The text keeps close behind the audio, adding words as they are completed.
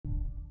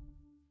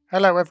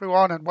Hello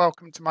everyone and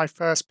welcome to my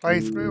first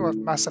playthrough of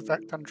Mass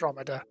Effect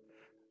Andromeda.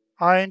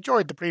 I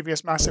enjoyed the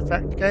previous Mass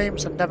Effect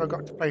games and never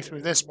got to play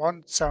through this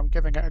one, so I'm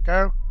giving it a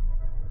go.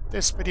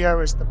 This video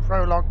is the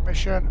prologue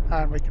mission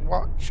and we can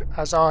watch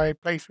as I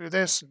play through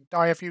this and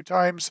die a few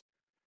times.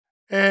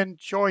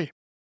 Enjoy!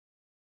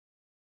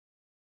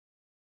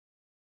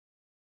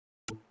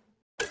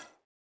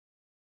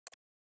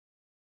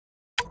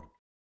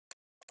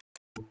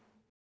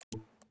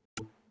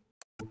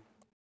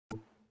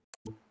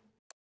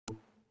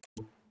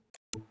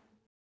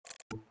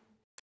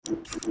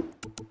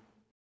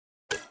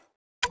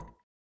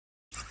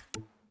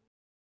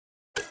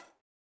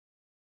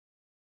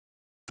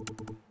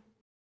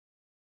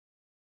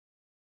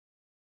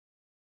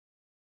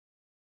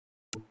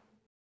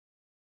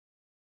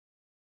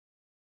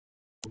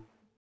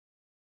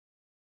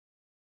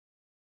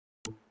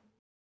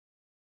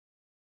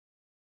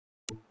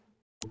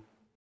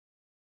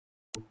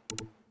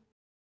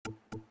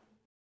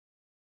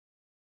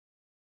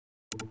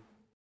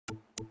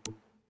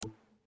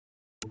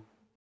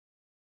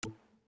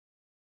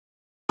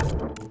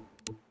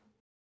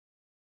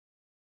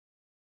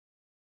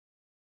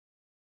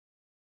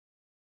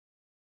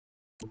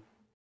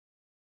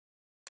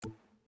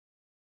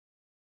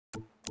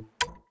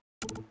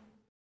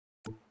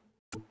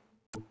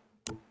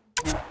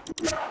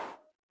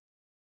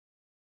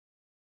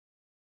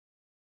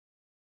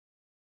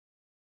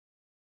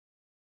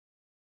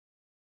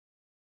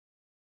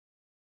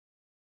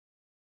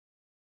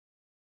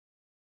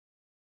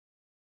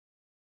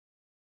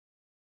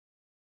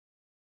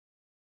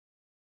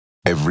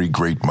 Every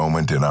great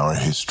moment in our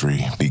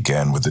history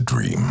began with a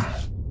dream.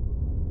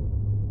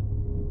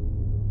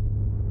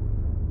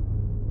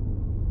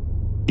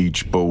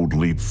 Each bold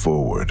leap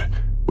forward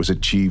was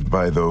achieved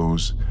by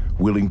those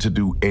willing to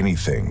do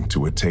anything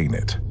to attain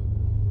it.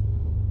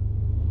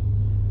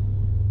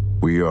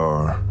 We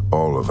are,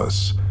 all of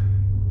us,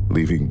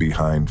 leaving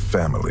behind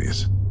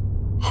families,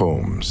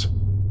 homes,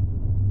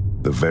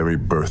 the very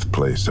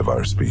birthplace of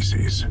our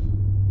species.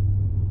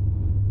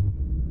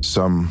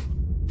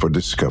 Some for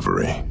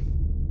discovery,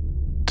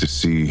 to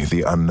see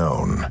the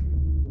unknown,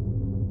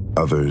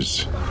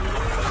 others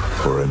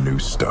for a new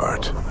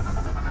start.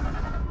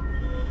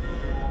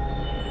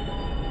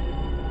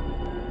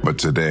 But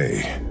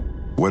today,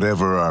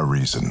 whatever our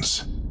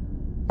reasons,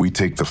 we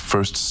take the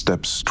first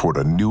steps toward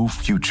a new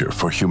future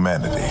for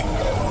humanity.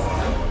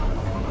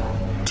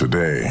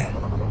 Today,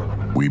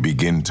 we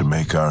begin to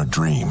make our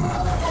dream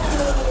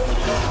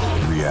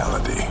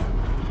reality.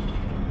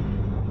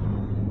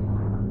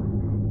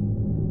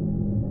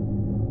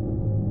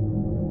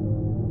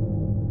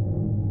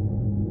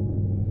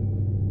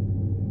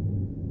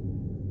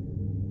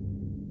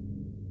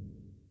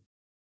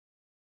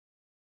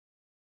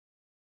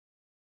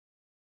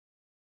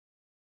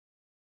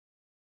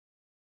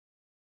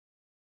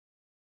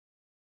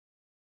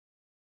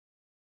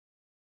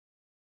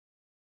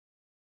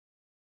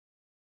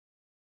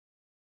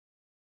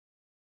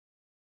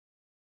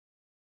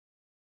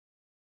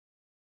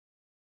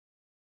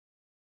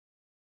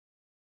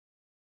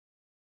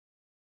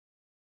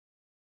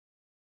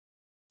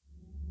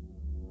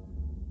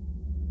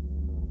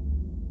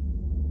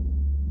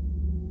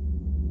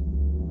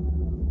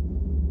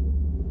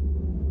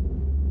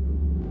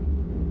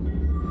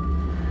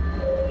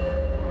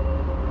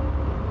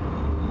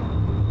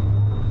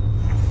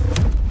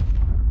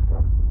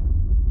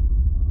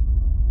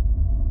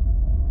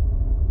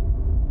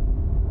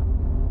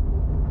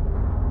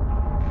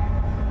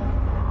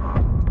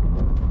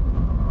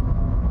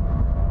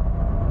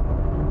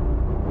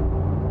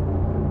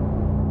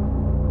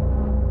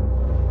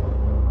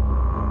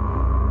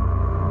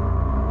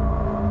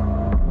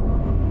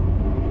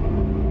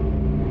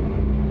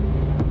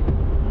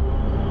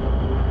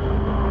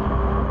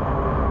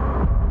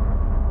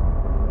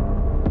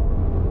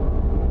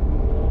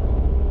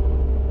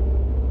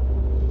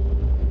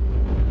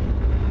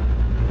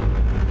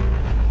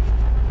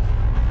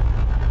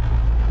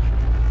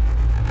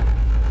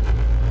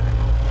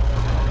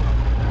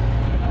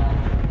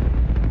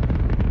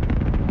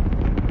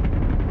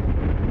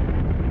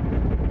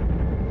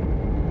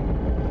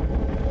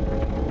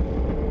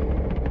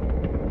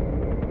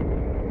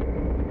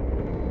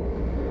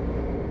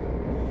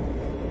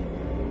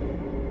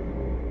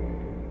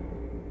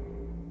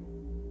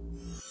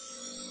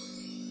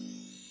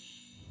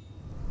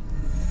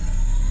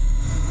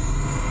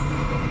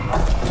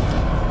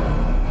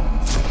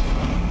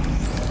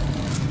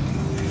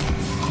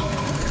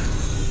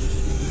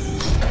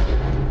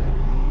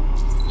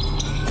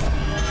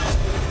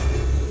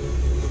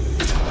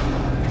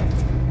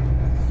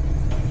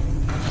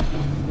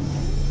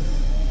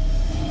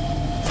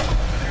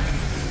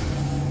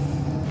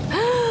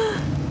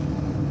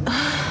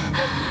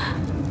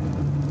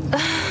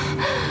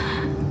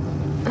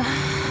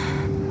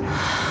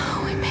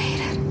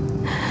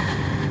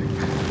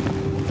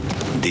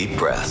 Deep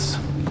breaths.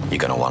 You're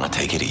gonna want to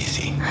take it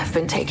easy. I've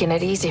been taking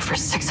it easy for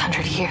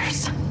 600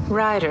 years.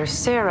 Ryder,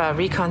 Sarah,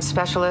 Recon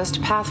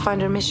Specialist,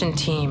 Pathfinder Mission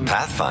Team.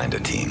 Pathfinder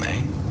team, eh?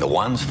 The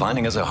ones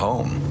finding us a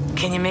home.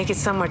 Can you make it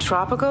somewhere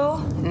tropical?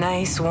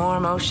 Nice,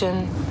 warm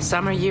ocean,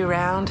 summer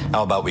year-round?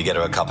 How about we get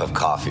her a cup of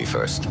coffee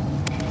first?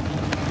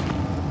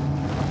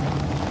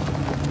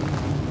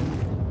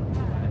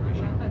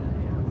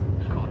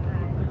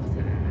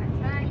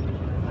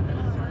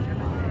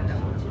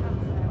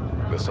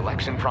 The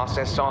selection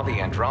process saw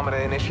the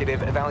Andromeda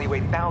Initiative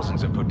evaluate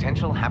thousands of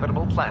potential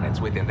habitable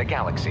planets within the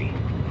galaxy.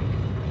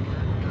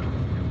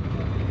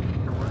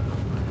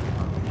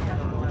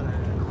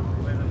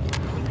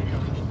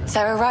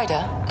 Sarah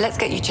Ryder, let's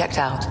get you checked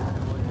out.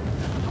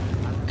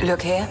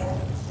 Look here.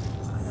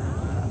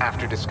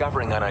 After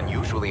discovering an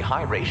unusually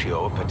high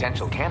ratio of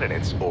potential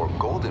candidates, or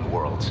golden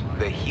worlds,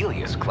 the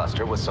Helios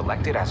cluster was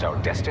selected as our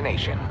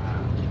destination.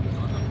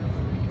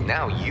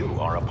 Now you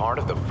are a part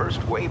of the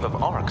first wave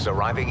of arcs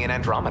arriving in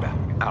Andromeda,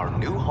 our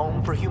new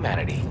home for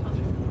humanity.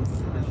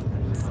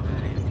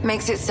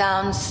 Makes it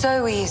sound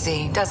so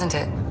easy, doesn't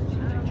it?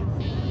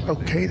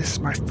 Okay, this is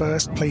my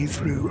first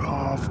playthrough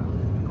of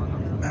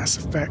Mass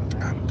Effect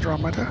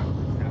Andromeda.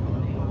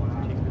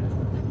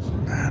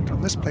 And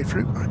on this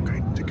playthrough, I'm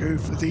going to go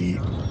for the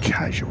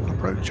casual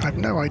approach. I have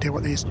no idea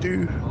what these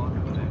do.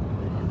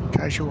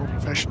 Casual,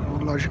 professional,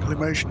 logical,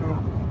 emotional.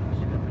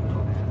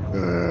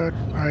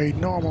 My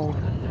normal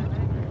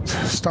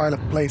style of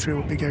playthrough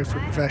would be go for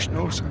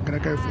professional, so I'm going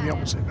to go for the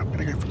opposite. I'm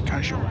going to go for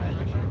casual.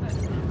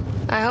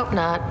 I hope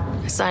not.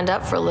 I signed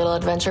up for a little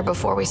adventure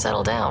before we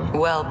settle down.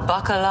 Well,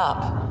 buckle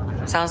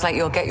up. Sounds like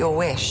you'll get your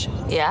wish.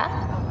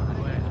 Yeah?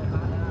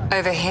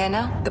 Over here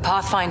now, the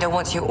Pathfinder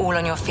wants you all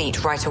on your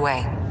feet right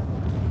away.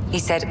 He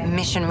said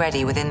mission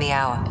ready within the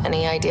hour.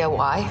 Any idea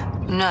why?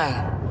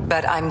 No,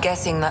 but I'm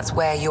guessing that's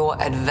where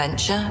your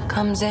adventure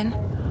comes in.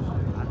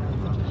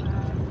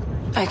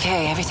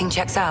 Okay, everything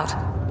checks out.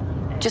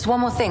 Just one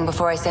more thing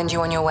before I send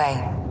you on your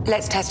way.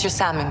 Let's test your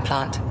SAM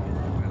implant.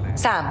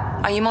 Sam,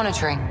 are you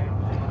monitoring?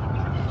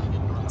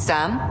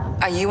 Sam,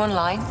 are you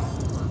online?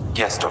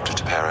 Yes, Dr.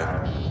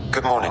 Tapero.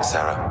 Good morning,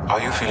 Sarah.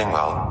 Are you feeling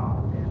well?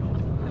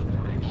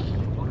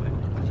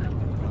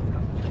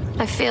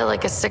 I feel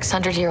like a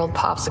 600-year-old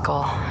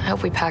popsicle. I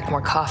hope we packed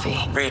more coffee.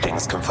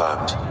 Readings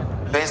confirmed.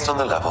 Based on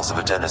the levels of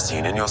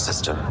adenosine in your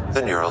system,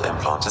 the neural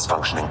implant is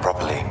functioning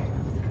properly.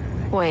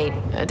 Wait,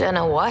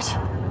 adeno what?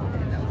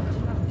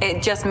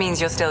 It just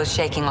means you're still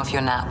shaking off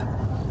your nap.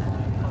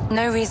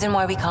 No reason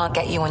why we can't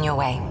get you on your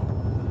way.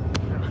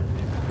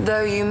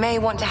 Though you may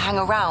want to hang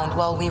around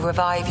while we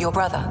revive your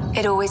brother.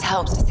 It always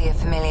helps to see a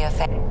familiar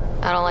face.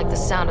 I don't like the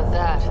sound of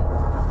that.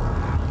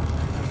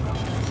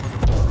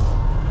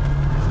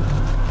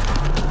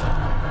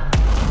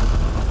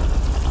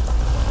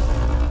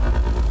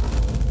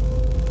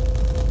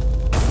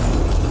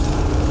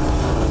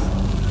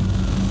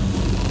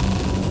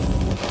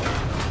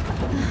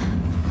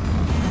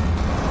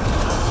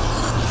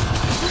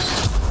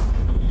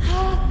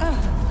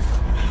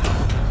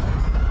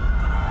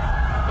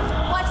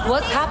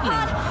 What's happening?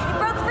 It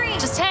broke free.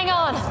 Just hang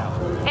on.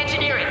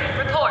 Engineering,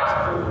 report.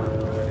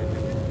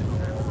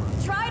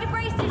 Try to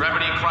brace it.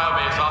 Remedy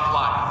cryobase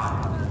offline.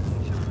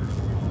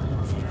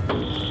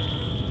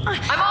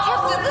 I'm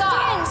almost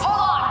inside.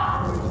 Hold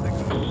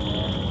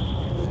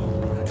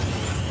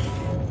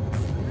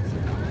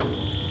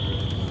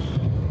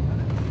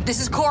on. This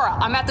is Cora.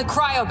 I'm at the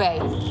cryo bay.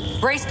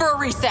 Brace for a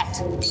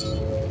reset.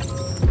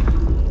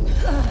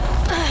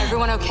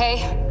 Everyone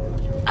okay?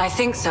 I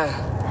think so.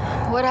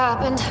 What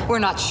happened? We're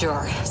not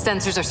sure.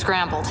 Sensors are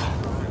scrambled.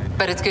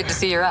 But it's good to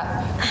see you're up.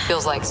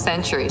 Feels like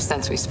centuries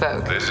since we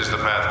spoke. This is the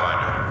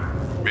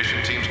Pathfinder.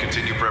 Mission teams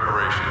continue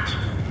preparations.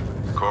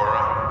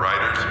 Cora,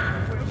 Riders,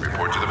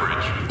 report to the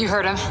bridge. You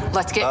heard him.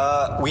 Let's get...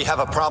 We have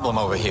a problem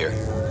over here.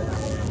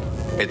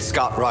 It's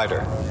Scott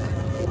Ryder.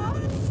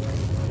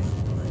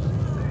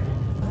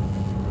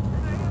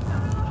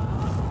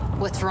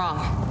 What's wrong?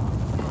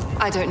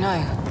 I don't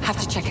know. Have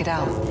to check it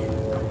out.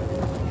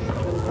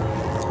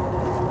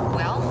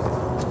 Well,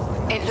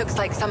 it looks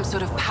like some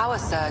sort of power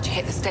surge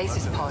hit the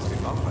stasis pod.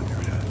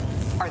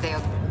 Are they...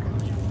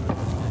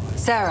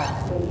 Sarah.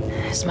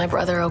 Is my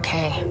brother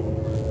okay?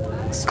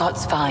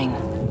 Scott's fine.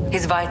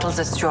 His vitals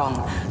are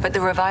strong, but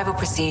the revival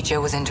procedure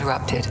was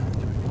interrupted.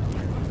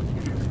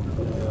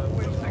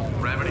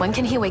 When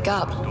can he wake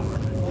up?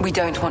 We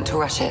don't want to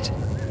rush it.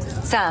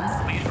 Sam?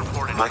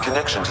 My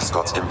connection to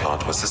Scott's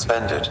implant was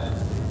suspended.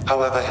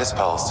 However, his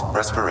pulse,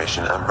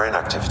 respiration, and brain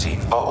activity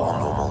are all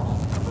normal.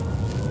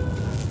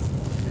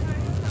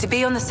 To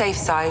be on the safe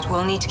side,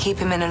 we'll need to keep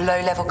him in a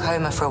low-level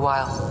coma for a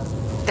while.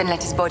 Then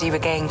let his body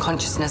regain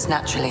consciousness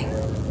naturally.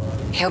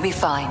 He'll be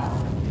fine.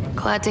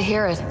 Glad to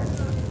hear it.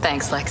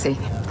 Thanks, Lexi.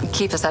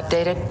 Keep us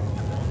updated.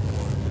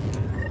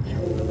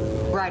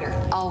 Ryder,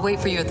 I'll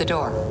wait for you at the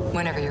door,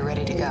 whenever you're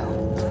ready to go.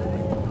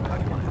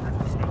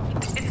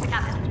 This is the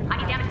captain. I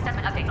need damage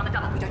assessment updates on the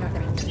double. We don't know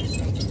what that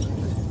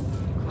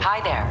means.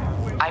 Hi there.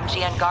 I'm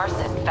Jan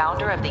Garson,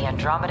 founder of the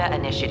Andromeda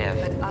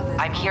Initiative.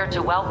 I'm here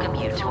to welcome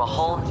you to a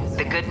whole...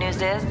 The good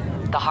news is,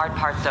 the hard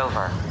part's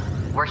over.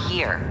 We're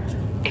here.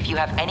 If you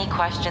have any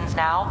questions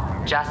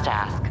now, just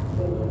ask.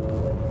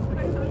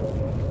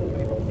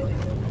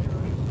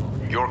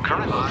 Your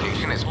current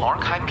location is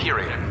Ark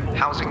Hyperion,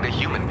 housing the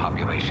human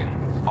population.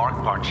 Ark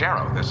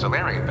Parchero, the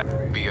Solarian,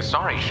 the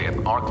Asari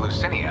ship Ark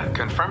Lucinia,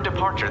 confirmed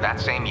departure that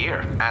same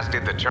year, as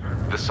did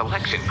the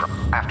selection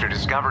after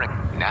discovering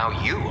now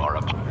you are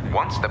a...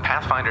 Once the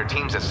Pathfinder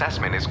team's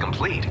assessment is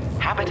complete,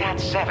 Habitat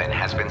 7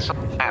 has been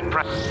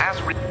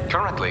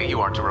currently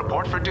you are to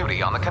report for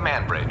duty on the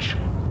command bridge.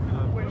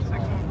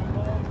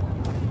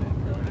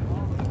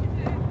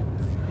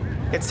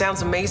 It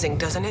sounds amazing,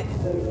 doesn't it?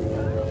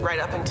 Right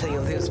up until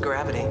you lose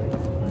gravity.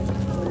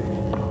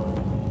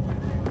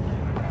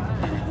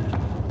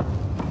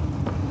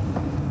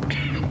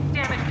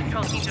 Damage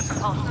control team to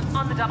propulsion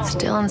on the double.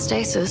 Still in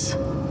stasis.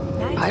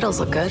 Vitals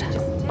look good.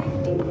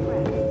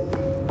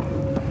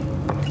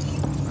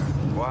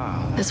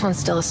 Wow. This one's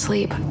still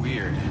asleep.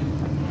 Weird.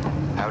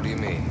 How do you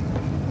mean?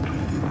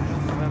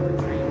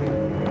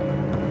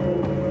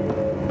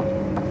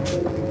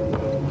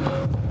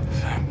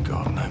 Thank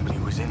God nobody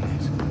was in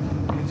this.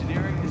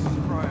 Engineering, this is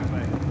Cryo,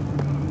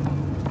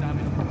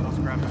 damage,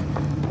 lost gravity.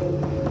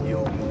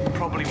 You'll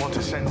probably want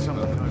to send some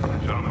of the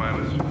shuttle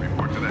pilots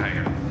report to the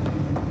hangar.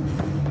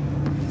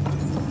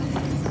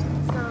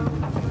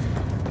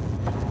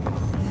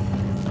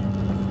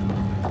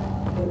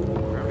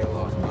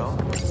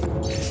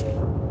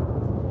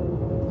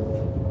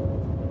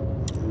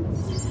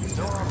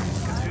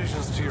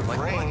 To your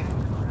brain.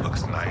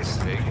 Looks nice.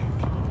 Big.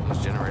 Those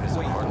generators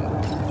are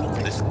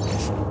important. This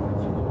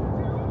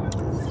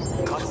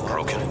got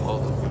broken.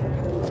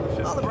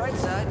 On the bright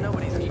side,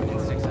 nobody's eaten in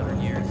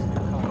 600 years.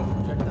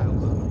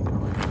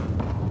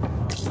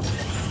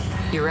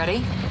 You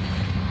ready?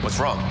 What's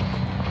wrong?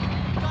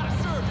 Got a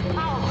surge in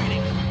power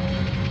reading.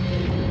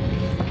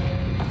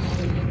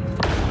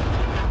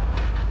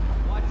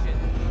 Watch it.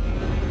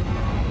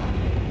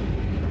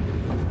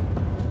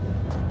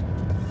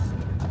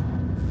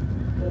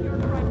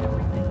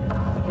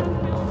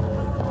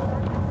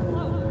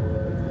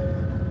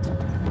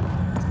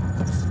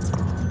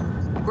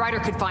 Ryder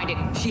could find it.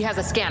 She has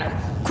a scanner.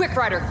 Quick,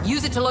 Ryder,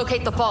 use it to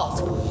locate the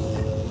fault.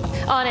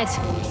 On it.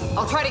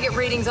 I'll try to get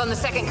readings on the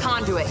second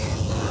conduit.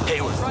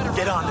 Hayward,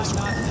 get on this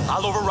one.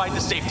 I'll override the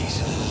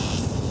safeties.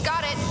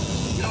 Got it.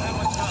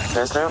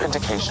 There's no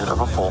indication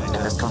of a fault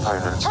in this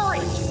component. Hurry!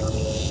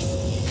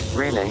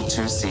 Relay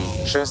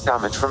 2C shows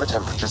damage from a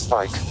temperature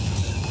spike.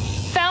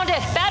 Found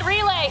it. Bad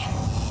relay.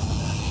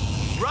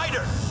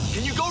 Ryder,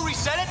 can you go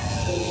reset it?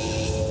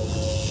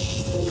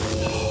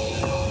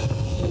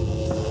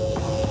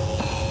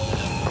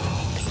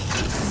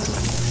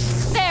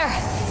 There.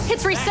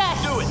 It's reset.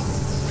 Do it.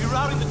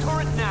 Rerouting the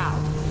turret now.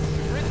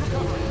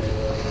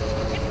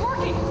 It's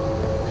working.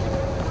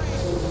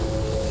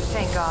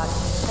 Thank God.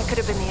 That could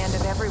have been the end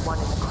of everyone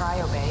in the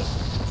cryo bay.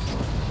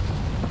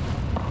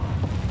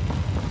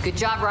 Good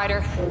job,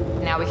 Ryder.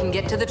 Now we can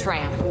get to the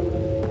tram.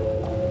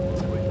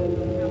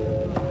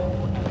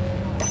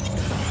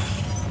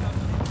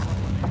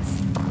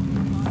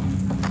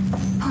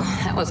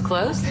 That was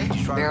close.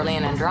 Barely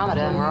in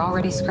Andromeda, and we're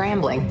already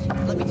scrambling.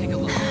 Let me take a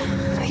look.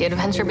 The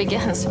adventure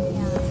begins.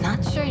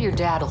 Not sure your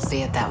dad'll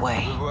see it that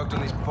way.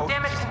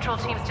 Damage control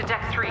teams to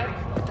deck 3.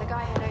 The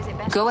guy who knows it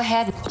best. Go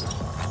ahead.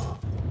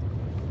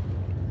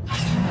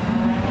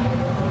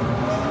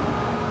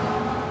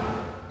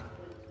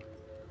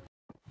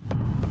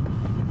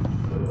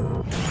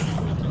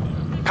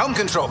 Helm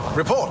control,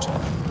 report.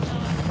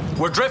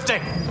 We're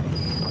drifting.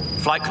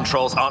 Flight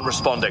controls aren't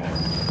responding.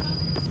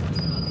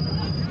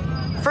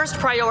 First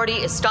priority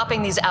is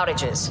stopping these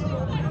outages.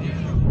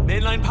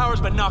 Mainline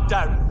power's been knocked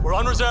out. We're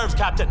on reserves,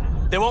 Captain.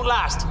 They won't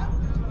last.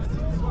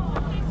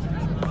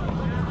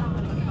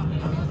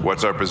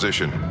 What's our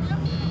position?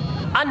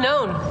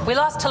 Unknown. We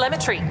lost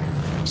telemetry.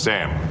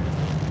 Sam,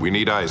 we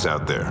need eyes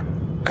out there.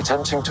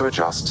 Attempting to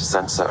adjust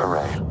sensor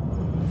array.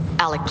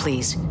 Alec,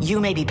 please.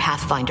 You may be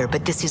Pathfinder,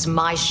 but this is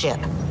my ship.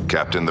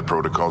 Captain, the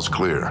protocol's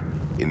clear.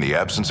 In the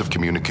absence of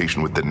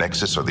communication with the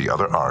Nexus or the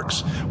other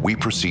Arks, we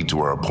proceed to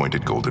our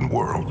appointed Golden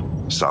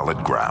World.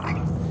 Solid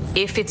ground.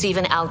 If it's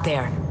even out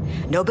there.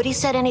 Nobody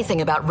said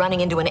anything about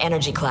running into an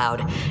energy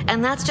cloud,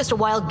 and that's just a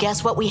wild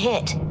guess what we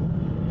hit.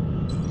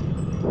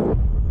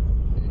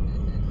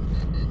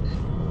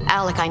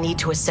 Alec, I need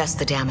to assess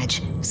the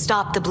damage.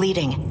 Stop the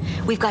bleeding.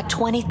 We've got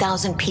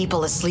 20,000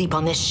 people asleep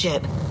on this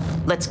ship.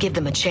 Let's give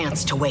them a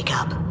chance to wake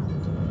up.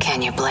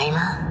 Can you blame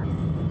her?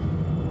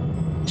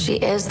 She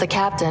is the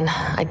captain.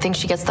 I think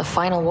she gets the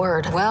final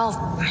word.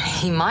 Well,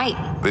 he might.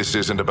 This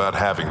isn't about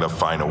having the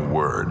final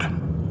word.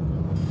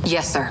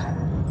 Yes, sir.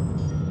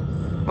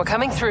 We're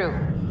coming through.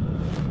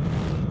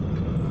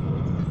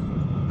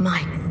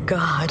 My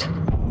God.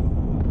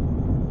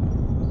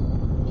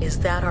 Is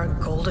that our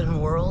Golden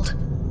World?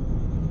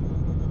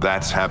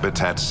 That's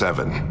Habitat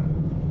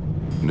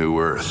 7. New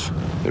Earth,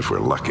 if we're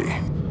lucky.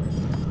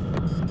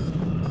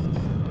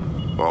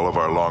 All of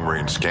our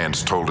long-range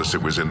scans told us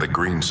it was in the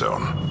green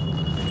zone.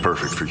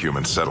 Perfect for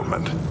human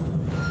settlement.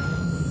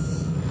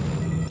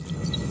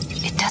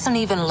 It doesn't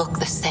even look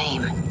the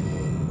same.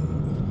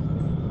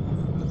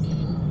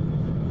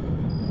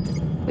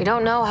 We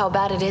don't know how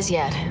bad it is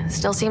yet.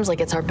 Still seems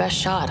like it's our best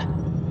shot.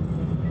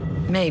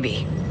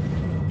 Maybe.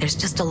 There's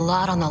just a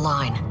lot on the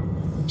line.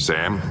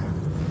 Sam?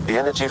 The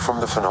energy from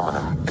the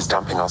phenomenon is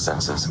damping our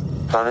senses.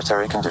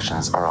 Planetary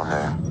conditions are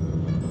unknown.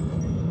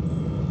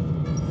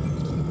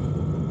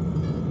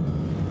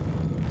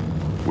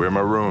 We're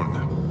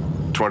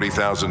marooned.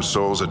 20,000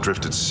 souls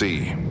adrift at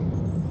sea.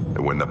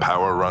 And when the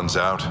power runs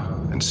out,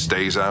 and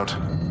stays out,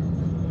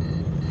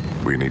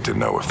 we need to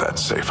know if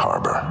that's safe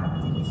harbor.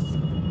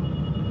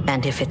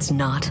 And if it's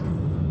not?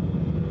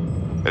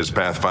 As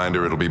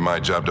Pathfinder, it'll be my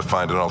job to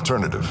find an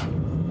alternative.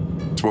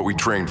 It's what we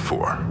trained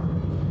for.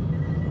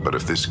 But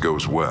if this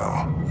goes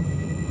well,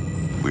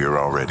 we are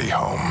already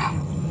home.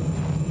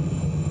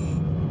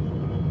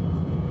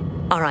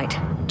 All right,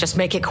 just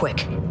make it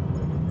quick.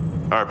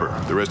 Harper,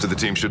 the rest of the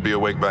team should be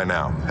awake by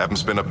now. Have them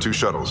spin up 2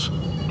 shuttles.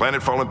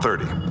 Planet Fallen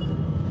 30.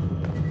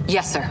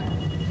 Yes, sir.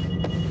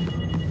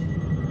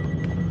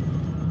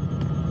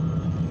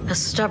 A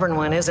stubborn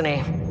one, isn't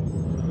he?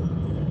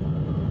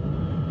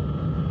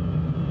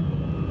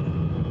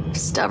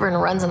 Stubborn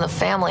runs in the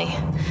family.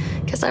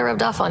 Guess I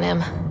rubbed off on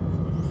him.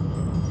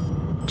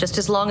 Just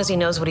as long as he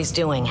knows what he's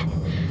doing.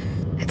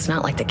 It's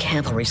not like the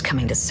cavalry's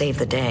coming to save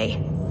the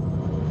day.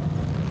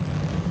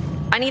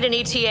 I need an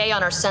ETA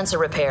on our sensor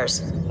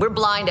repairs. We're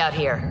blind out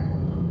here.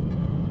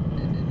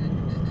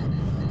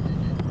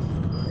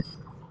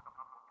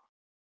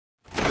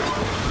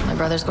 My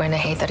brother's going to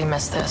hate that he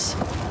missed this.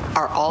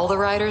 Are all the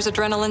riders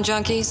adrenaline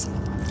junkies?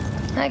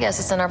 I guess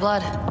it's in our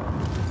blood.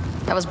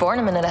 I was born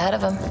a minute ahead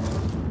of him.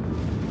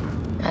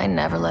 I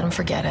never let him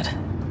forget it.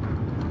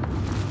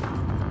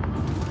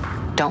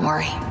 Don't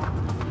worry.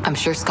 I'm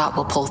sure Scott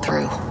will pull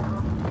through.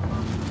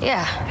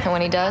 Yeah, and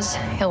when he does,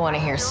 he'll want to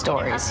hear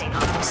stories.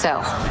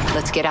 So,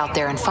 let's get out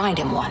there and find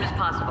him one.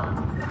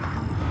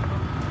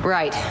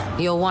 Right,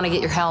 you'll want to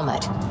get your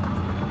helmet.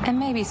 And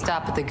maybe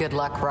stop at the Good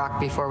Luck Rock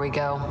before we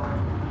go.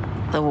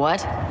 The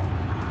what?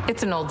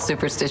 It's an old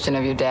superstition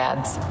of your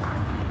dad's.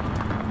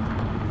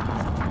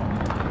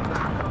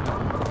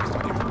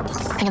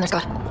 Hang in there,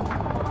 Scott.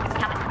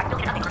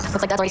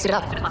 Looks like Dad's already suited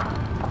up.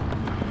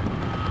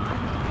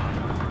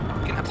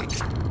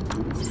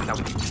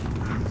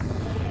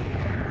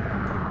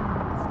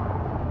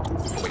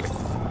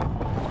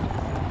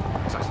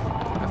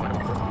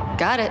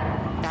 Got it.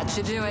 That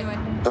should do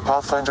it. The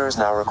Pathfinder is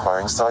now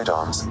requiring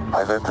sidearms.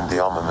 I've opened the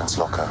armaments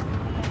locker.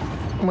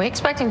 Are we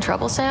expecting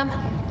trouble, Sam?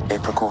 A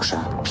precaution.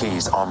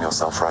 Please arm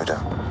yourself, Ryder.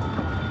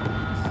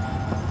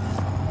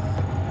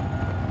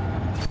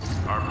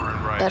 Harper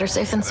and Ryder. Better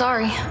safe than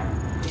sorry.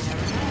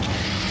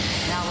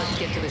 Now let's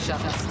get to the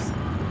shuttles.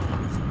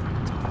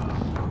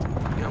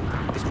 You know,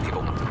 these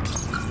people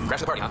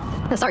crash the party,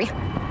 huh? Sorry.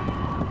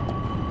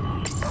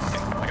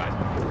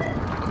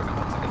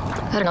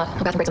 Better not.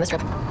 No bathroom breaks on this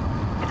trip.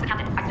 It's the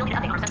captain. I still need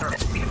an update on our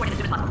sensor. Be reported as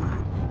soon as possible.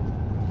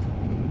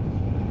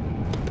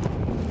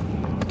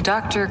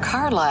 Dr.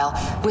 Carlyle,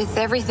 with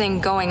everything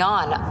going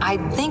on, I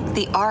think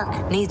the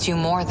Ark needs you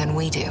more than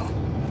we do.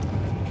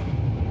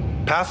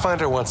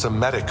 Pathfinder wants a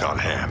medic on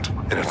hand,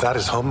 and if that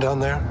is home down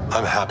there,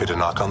 I'm happy to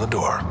knock on the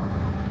door.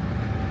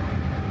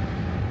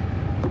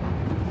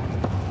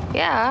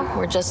 Yeah,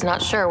 we're just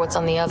not sure what's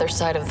on the other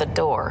side of the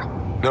door.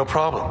 No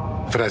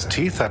problem. If it has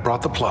teeth, I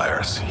brought the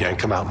pliers. Yank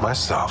them out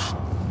myself.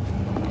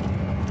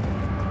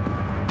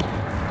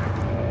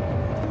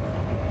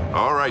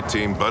 All right,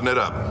 team, button it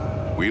up.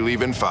 We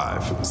leave in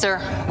 5.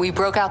 Sir, we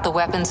broke out the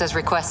weapons as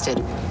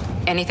requested.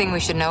 Anything we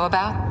should know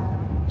about?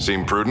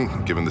 Seem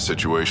prudent, given the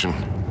situation.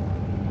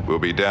 We'll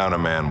be down a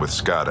man with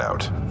Scott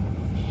out.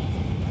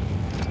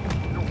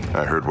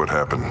 I heard what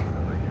happened.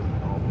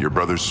 Your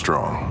brother's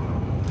strong.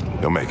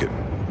 He'll make it.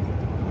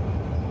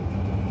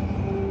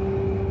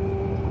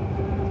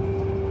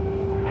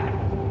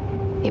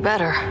 He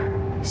better.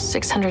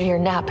 600-year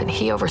nap and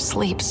he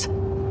oversleeps.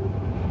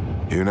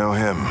 You know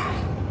him.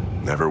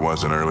 Never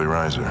was an early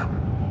riser.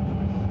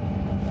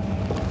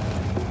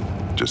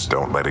 Just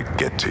don't let it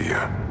get to you.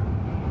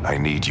 I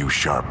need you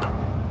sharp.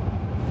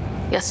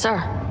 Yes, sir.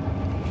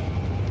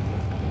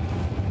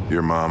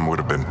 Your mom would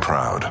have been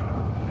proud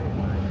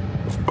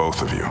of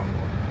both of you.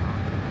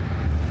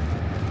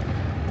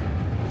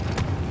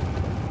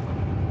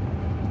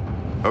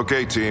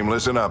 Okay, team,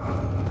 listen up.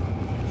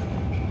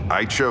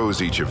 I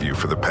chose each of you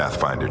for the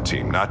Pathfinder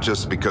team, not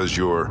just because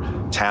you're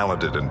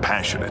talented and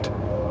passionate,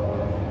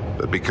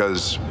 but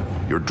because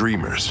you're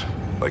dreamers,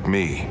 like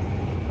me.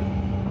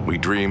 We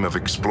dream of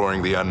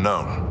exploring the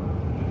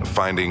unknown, of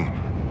finding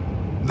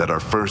that our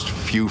first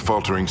few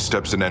faltering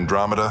steps in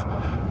Andromeda,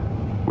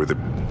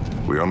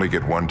 we only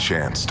get one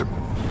chance to...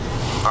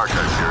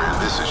 Archive carrier,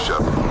 this is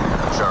Shuttle.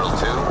 Charles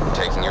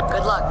 2, taking your...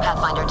 Good luck,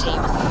 Pathfinder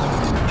team.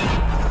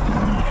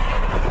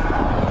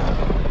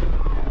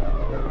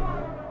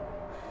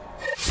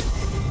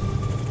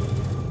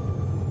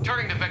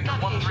 Turning to Vector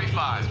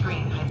 135.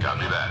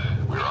 Copy that.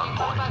 We're on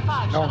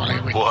point.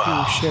 Normally with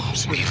Wow. 2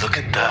 ships, you Look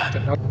at that. to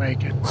not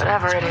make it.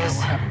 Whatever it That's is,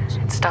 what happens.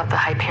 it stopped the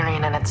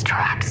Hyperion in its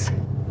tracks.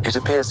 It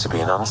appears to be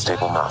an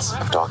unstable mass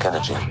of dark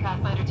energy.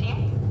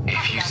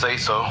 If you say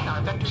so.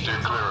 Steer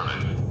clear of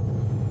it.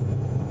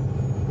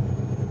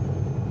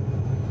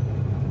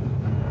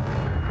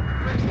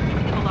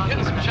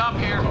 Getting some top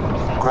here.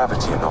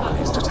 Gravity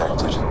anomalies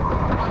detected. See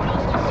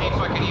if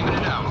I can even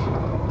it out.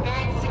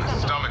 My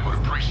stomach would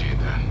appreciate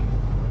that.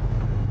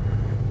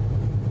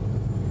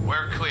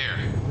 We're clear.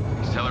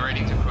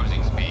 Accelerating to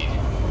cruising speed.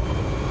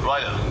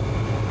 Ryder,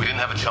 we didn't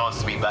have a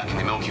chance to meet back in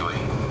the Milky Way.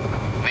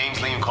 Name's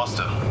Liam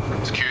Costa,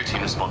 security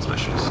and response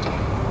specialist.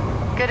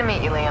 Good to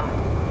meet you, Liam.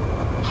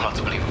 Hard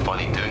to believe we're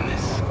finally doing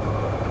this.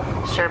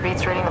 Sure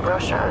beats reading the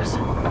brochures.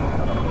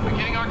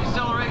 Beginning our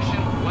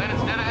deceleration.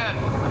 Planet's dead ahead.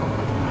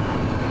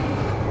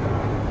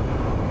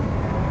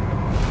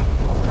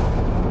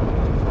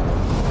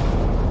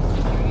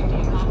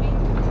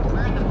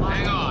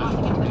 Hang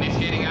on.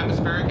 Initiating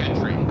atmospheric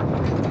entry.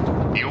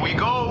 Here we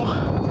go.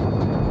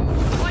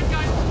 Flight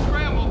guidance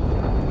scramble.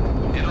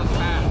 It'll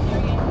pass.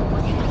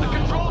 The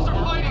controls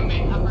are fighting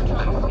me.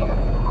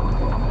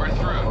 We're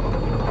through.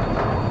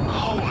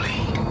 Holy.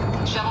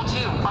 Shuttle 2,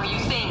 are you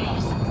seeing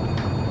this?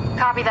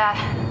 Copy that.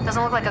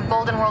 Doesn't look like a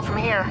golden world from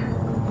here.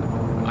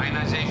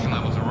 Ionization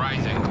levels are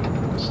rising.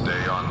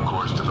 Stay on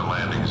course to the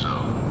landing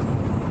zone.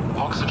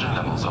 Oxygen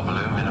levels are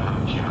below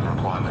minimum human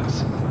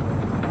requirements.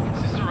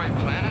 Is this the right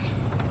planet?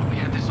 We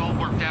had this all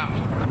worked out.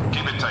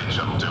 Keep it tight,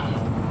 Shuttle 2.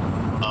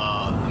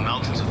 The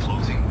mountains are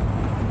floating.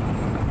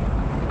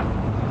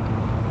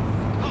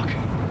 Look,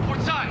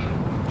 port side.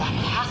 That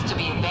has to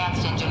be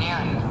advanced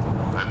engineering.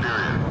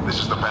 Hyperion, this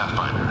is the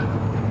Pathfinder.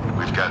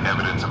 We've got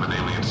evidence of an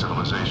alien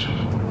civilization.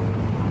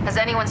 Has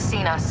anyone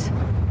seen us?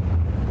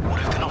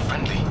 What if they're not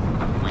friendly?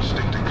 We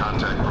stick to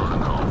contact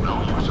protocol.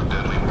 No use of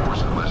deadly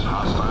force unless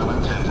hostile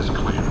intent is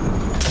clear.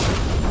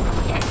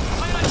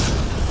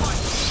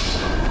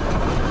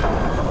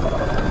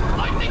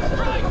 Lightning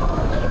strike!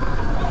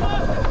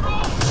 Lost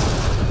control!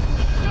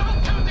 Shuttle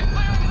 2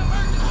 declaring an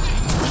emergency!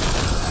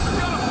 We've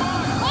got a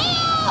fire!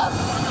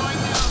 We're going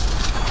down.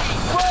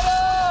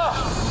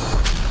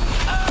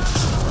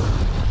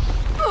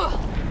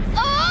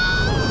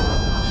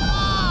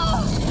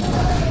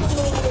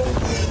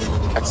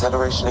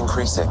 Acceleration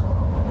increasing.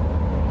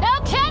 No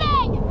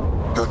kidding!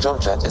 Your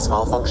jump jet is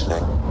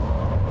malfunctioning.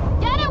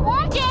 Get it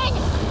working!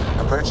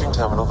 Approaching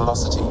terminal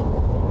velocity.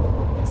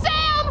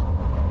 Sam!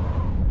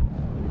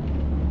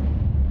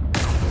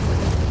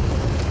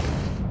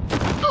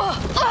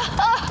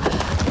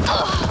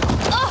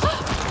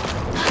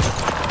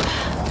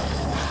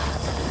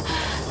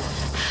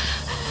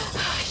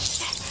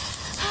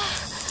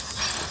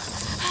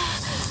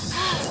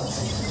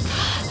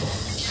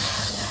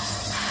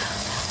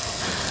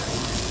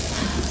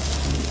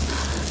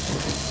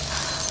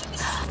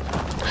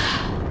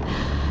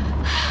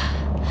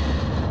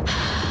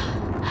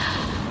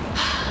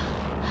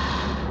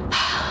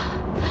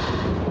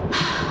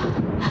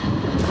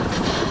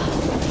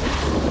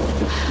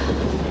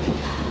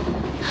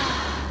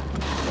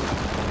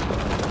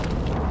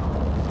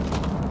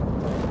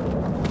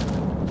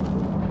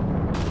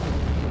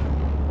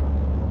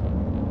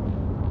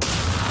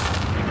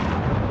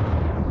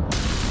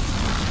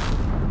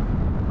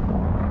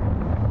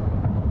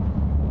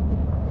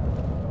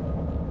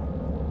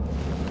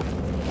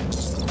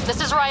 This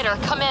is Ryder.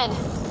 Come in.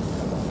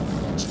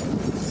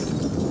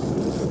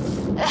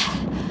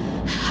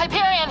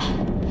 Hyperion!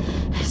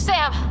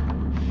 Sam!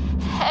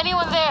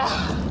 Anyone there?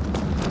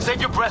 Save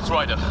your breath,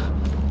 Ryder.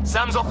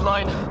 Sam's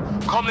offline.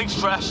 Comlink's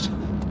trashed.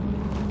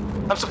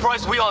 I'm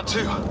surprised we aren't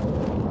too.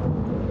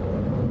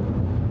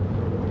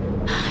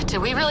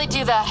 Did we really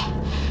do that?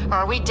 Or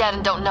are we dead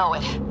and don't know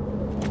it?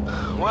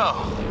 Well,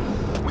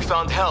 we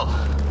found hell.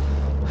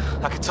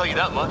 I can tell you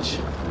that much.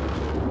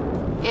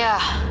 Yeah.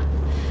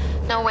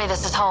 No way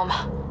this is home.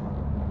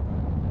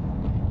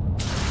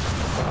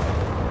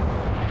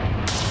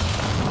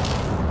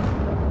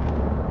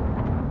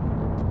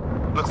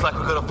 Looks like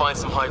we're gonna find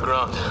some high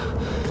ground.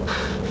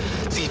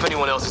 See if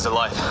anyone else is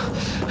alive.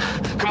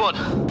 Come on.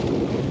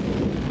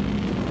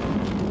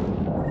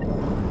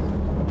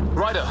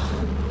 Ryder,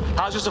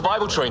 how's your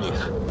survival training?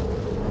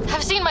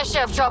 I've seen my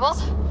share of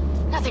troubles.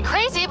 Nothing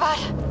crazy, but...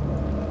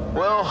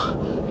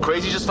 Well,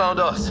 crazy just found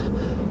us.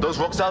 Those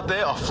rocks out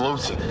there are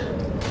floating.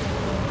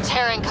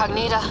 Terra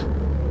Incognita.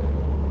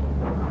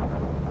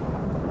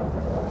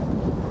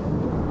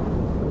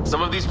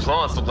 Some of these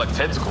plants look like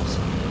tentacles.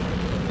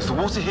 Is the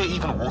water here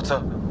even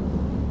water?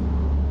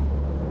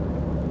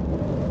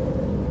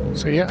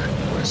 So yeah,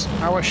 it was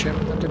our ship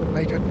that didn't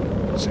make it.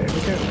 So here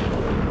we go.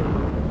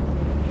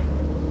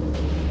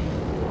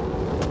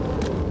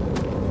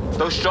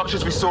 Those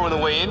structures we saw on the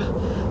way in?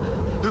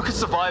 Who could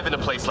survive in a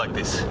place like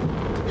this?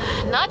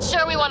 Not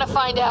sure we want to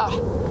find out.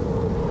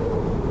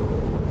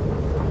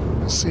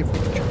 Let's see if we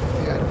can jump at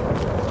the end.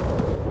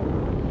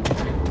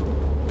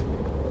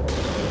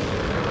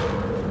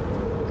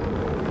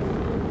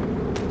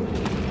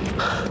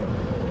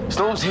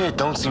 Storms here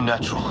don't seem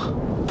natural.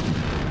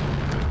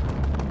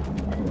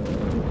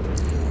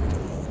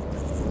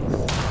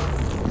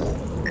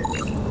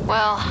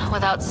 Well,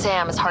 without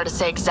Sam, it's hard to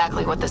say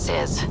exactly what this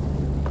is.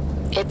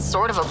 It's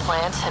sort of a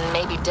plant, and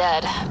maybe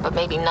dead, but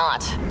maybe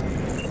not.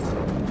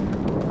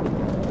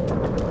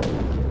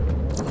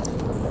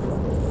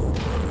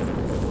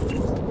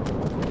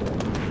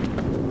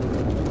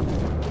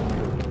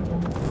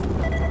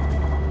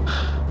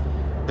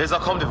 There's our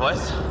comm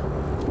device.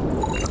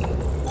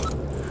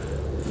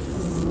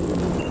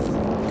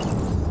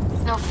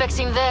 No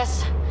fixing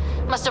this.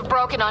 Must have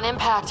broken on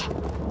impact.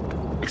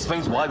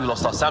 Explains why we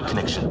lost our SAM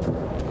connection.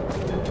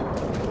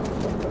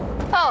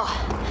 Oh,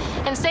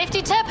 and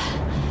safety tip?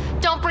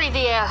 Don't breathe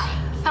the air.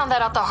 Found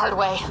that out the hard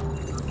way.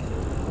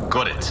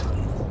 Got it.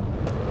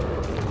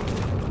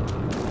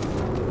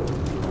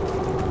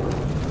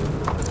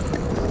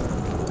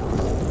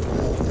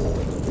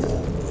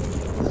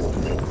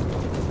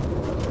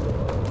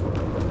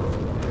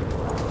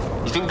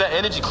 You think that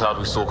energy cloud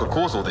we saw could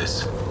cause all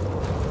this?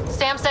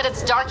 Sam said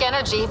it's dark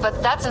energy,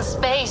 but that's in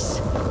space.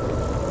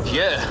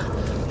 Yeah,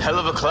 hell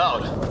of a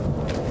cloud.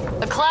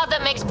 A cloud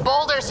that makes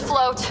boulders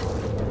float.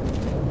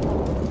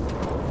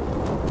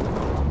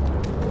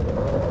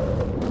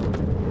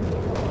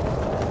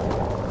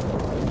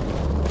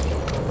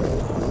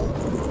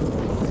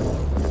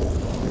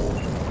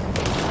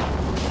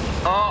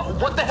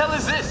 What the hell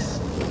is this?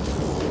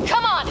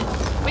 Come on!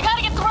 We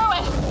gotta get through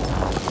it!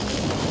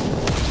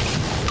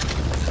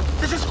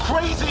 This is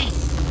crazy!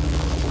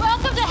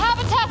 Welcome to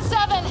Habitat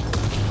 7!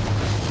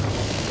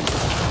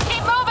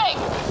 Keep moving!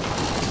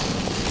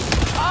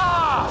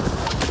 Ah!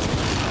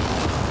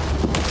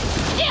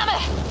 Damn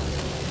it!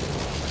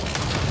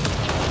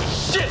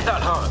 Shit,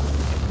 that hurt!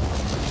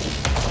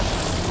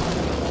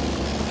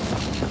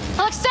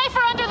 Looks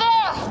safer under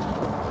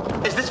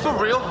there! Is this for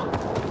real?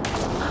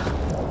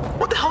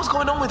 What the hell's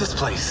going on with this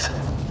place?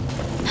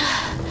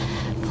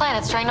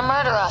 Planet's trying to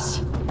murder us.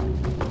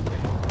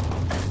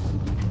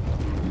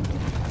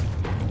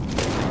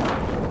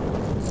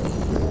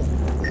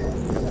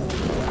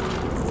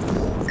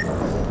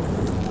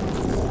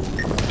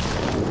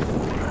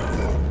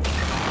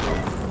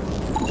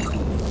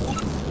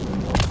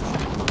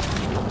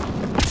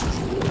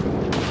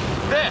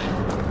 There!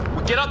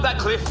 We get up that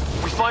cliff,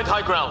 we find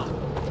high ground.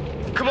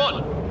 Come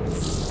on!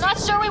 Not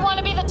sure we want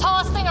to be the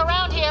tallest thing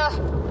around here.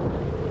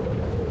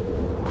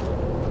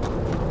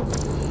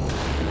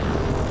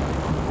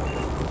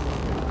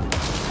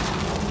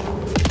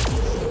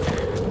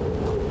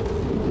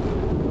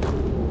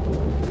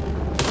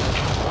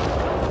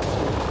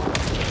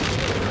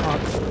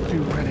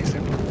 Do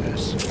anything with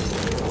this.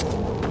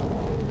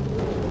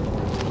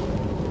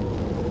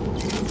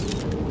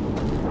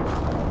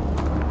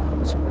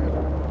 That's weird.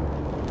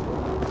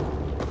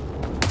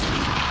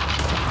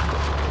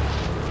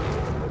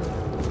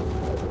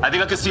 I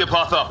think I can see a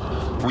path up.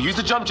 We'll use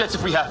the jump jets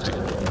if we have to.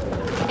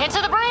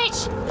 Into the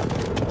breach!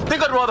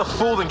 Think I'd rather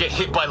fall than get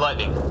hit by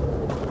lightning.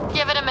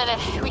 Give it a minute.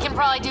 We can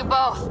probably do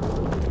both.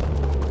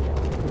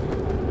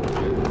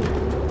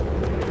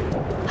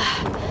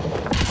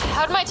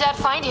 How'd my dad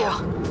find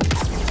you?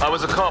 I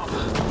was a cop,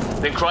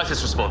 then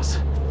crisis response.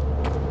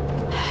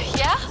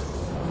 Yeah?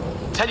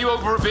 Tell you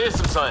over a beer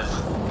sometime.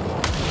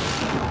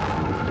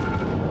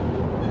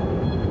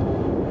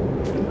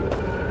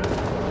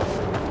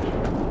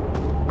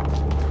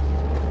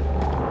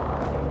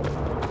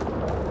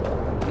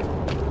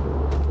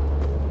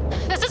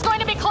 This is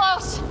going to be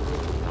close.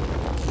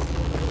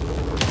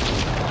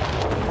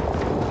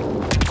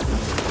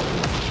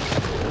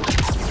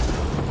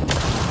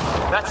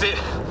 That's it.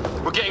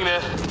 We're getting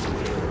there.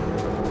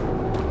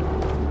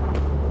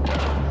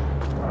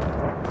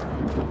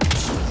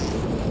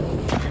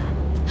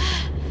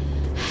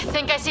 I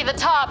think I see the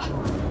top.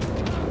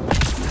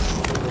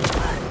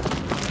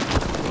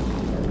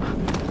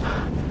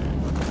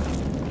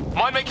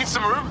 Mind making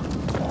some room?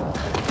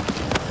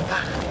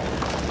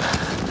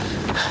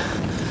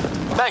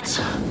 Thanks.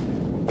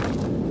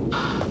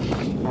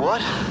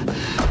 What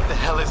the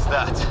hell is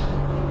that?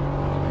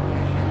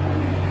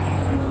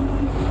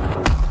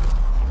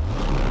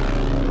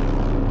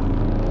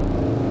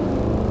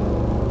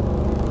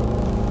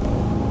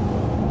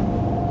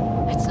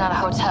 It's not a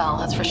hotel,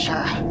 that's for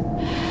sure.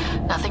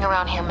 Nothing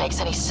around here makes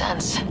any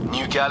sense.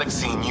 New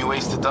galaxy, new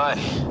ways to die.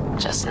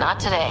 Just not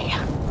today.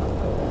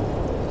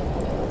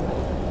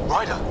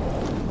 Ryder,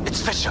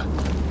 it's Fisher.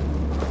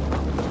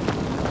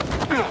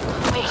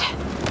 Wait,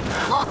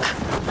 look.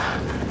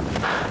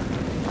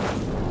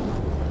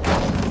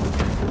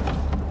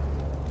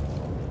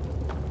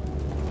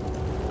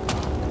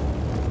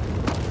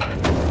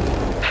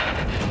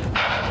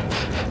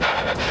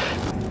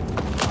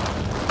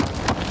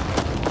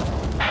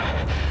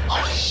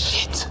 Holy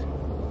shit.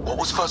 What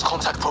was first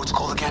contact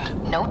protocol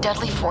again? No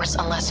deadly force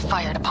unless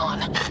fired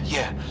upon.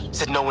 Yeah,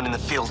 said no one in the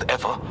field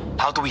ever.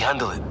 How do we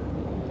handle it?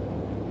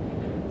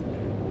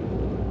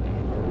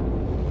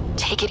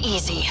 Take it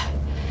easy.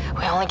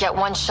 We only get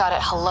one shot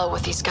at hello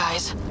with these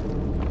guys.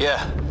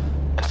 Yeah,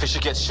 and Fisher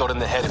gets shot in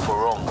the head if we're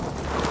wrong.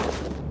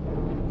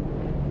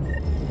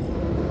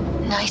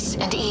 Nice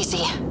and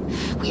easy.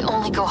 We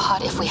only go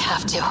hot if we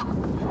have to.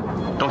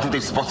 Don't think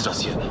they've spotted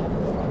us yet.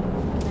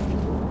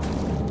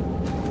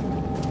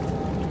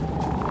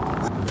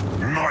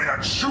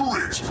 Naya, shoot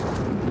it!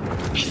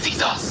 He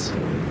sees us!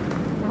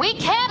 We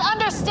can't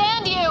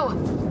understand you!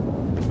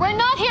 We're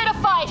not here to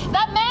fight!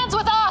 That man's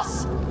with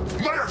us!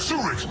 Naya,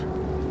 shoot it!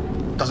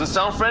 Doesn't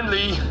sound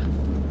friendly.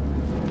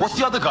 What's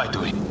the other guy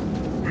doing?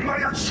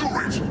 Naya,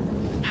 shoot it!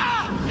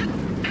 Ah!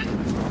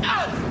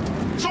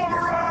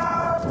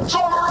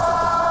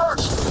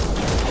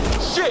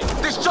 Shit!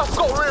 This just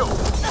got real!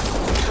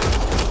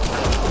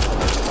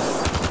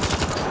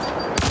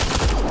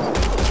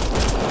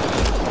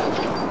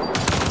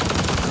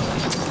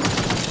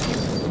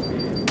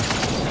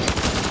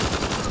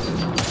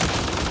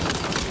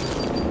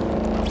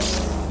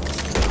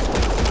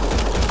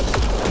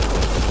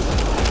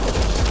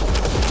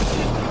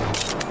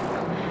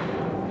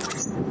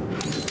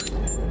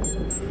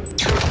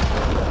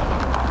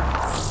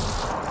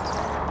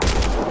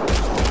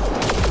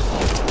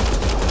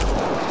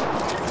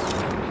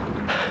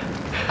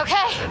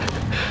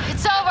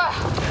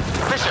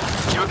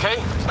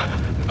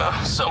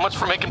 So much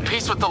for making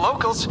peace with the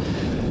locals.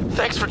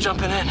 Thanks for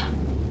jumping in.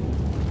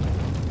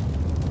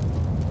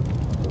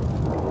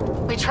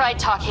 We tried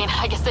talking.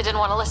 I guess they didn't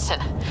want to listen.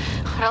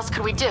 What else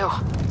could we do?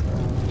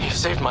 You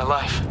saved my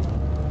life.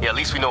 Yeah, at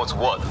least we know it's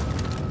what.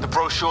 The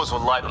brochures were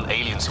light on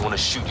aliens who want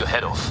to shoot your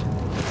head off.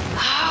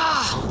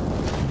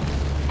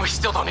 We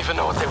still don't even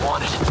know what they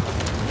wanted.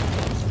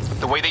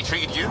 The way they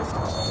treated you?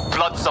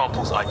 Blood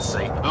samples, I'd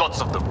say.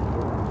 Lots of them.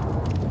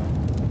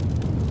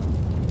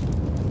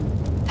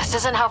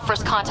 This isn't how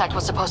first contact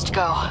was supposed to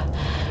go.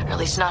 Or at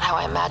least not how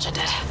I imagined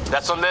it.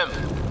 That's on them.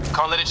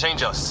 Can't let it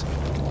change us.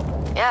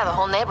 Yeah, the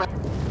whole neighborhood.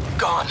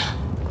 Gone.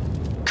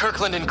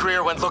 Kirkland and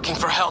Greer went looking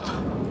for help.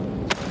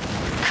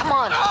 Come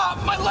on.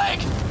 My leg!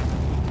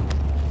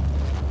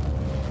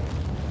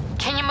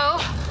 Can you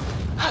move?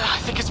 I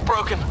think it's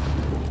broken.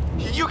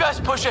 You guys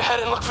push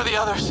ahead and look for the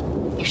others.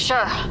 You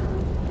sure?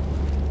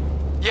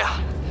 Yeah.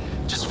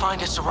 Just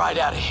find us a ride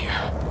out of here.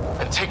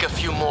 And take a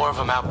few more of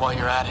them out while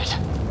you're at it.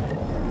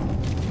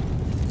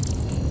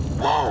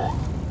 Whoa.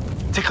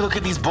 Take a look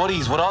at these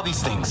bodies. What are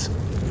these things?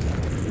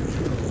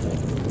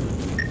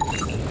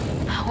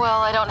 Well,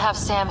 I don't have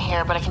Sam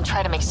here, but I can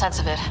try to make sense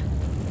of it.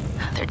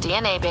 They're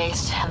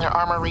DNA-based, and their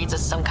armor reads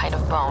as some kind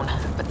of bone,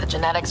 but the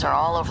genetics are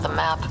all over the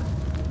map.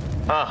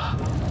 Huh.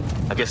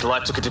 I guess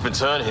life took a different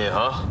turn here,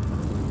 huh?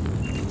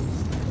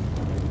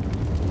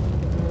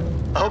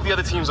 I hope the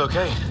other team's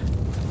okay.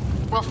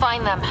 We'll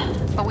find them,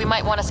 but we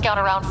might want to scout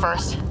around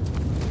first.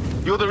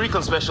 You're the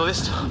recon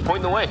specialist.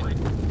 Point the way.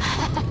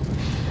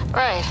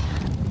 Right.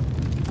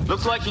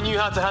 Looks like you knew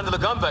how to handle a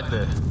gun back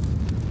there.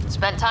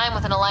 Spent time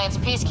with an Alliance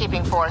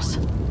peacekeeping force.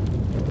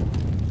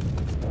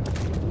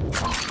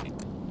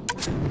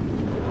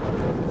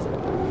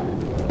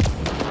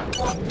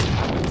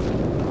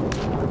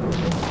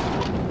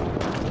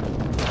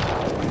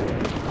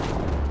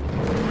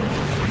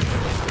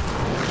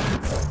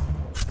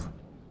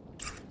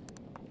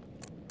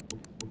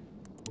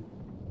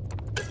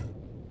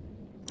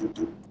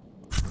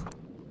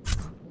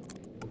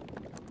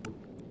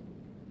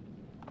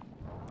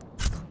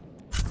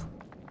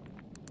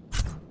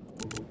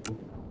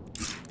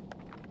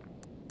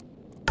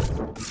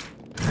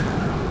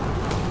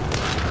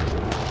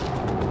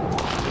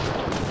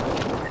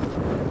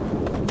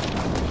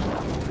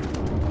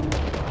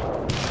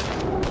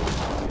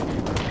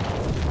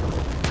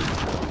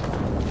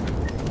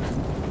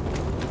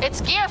 It's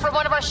gear from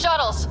one of our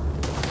shuttles.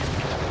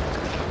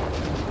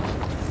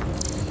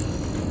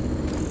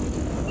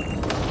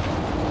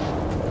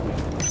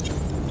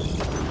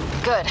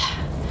 Good.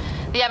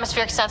 The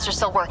atmospheric sensor's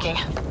still working.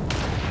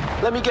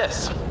 Let me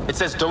guess. It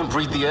says don't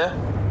breathe the air?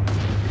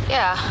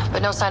 Yeah,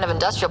 but no sign of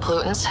industrial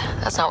pollutants.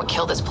 That's not what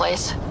killed this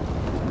place.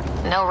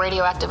 No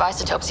radioactive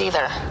isotopes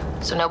either,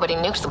 so nobody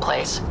nukes the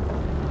place.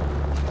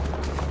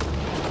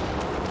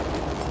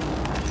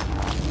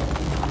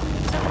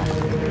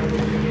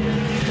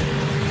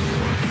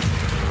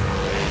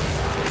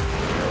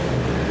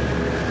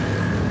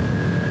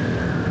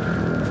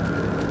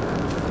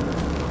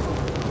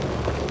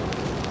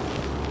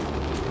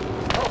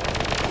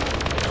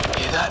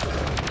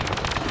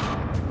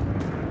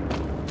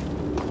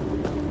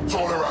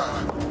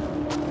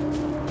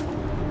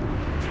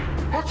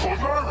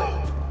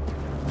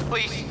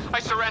 Please, I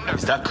surrender.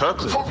 Is that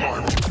Kirkland?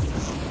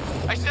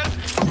 I said...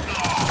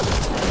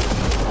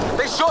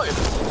 They shot him!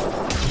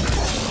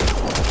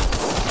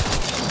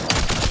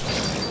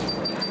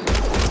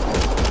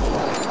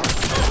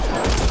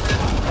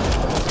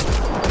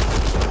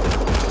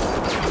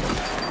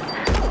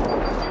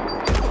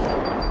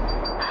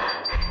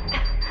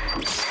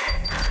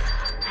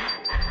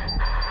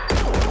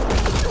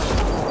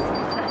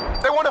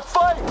 They want to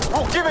fight!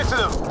 We'll give it to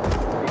them!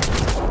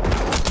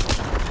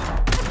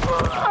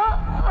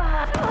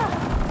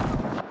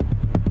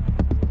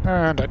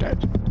 And I died.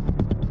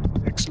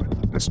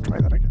 Excellent. Let's try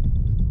that again.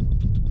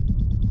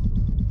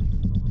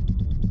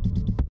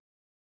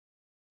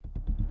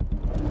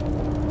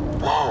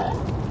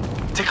 Whoa!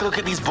 Take a look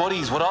at these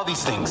bodies. What are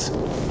these things?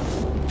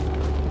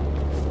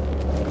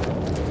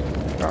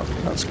 Oh,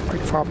 that's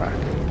quite far back.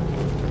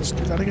 Let's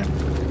do that again.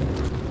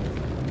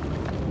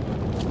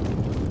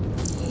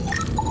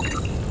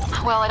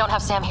 Well, I don't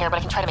have Sam here, but I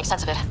can try to make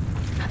sense of it.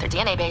 They're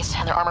DNA-based,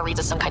 and their armor reads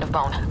as some kind of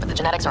bone, but the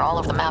genetics are all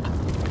over the map.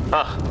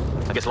 Huh.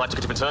 I guess life took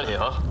a different turn here,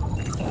 huh?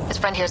 His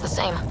friend here's the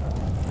same.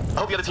 I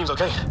hope the other team's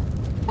okay.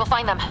 We'll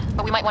find them,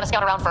 but we might want to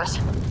scout around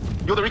first.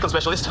 You're the recon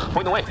specialist.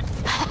 Point the way.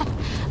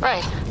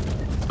 Right.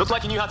 Looks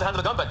like you knew how to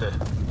handle a gun back there.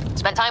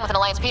 Spent time with an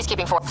Alliance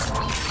peacekeeping force.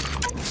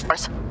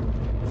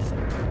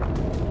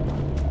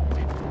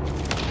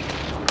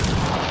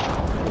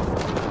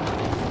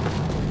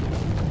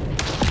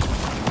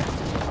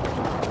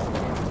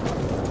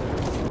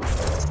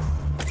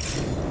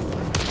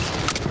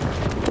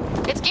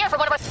 It's gear from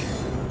one of our...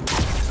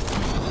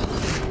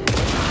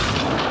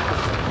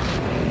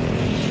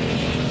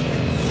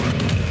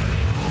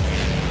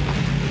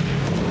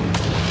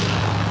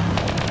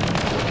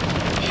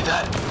 Hear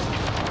that?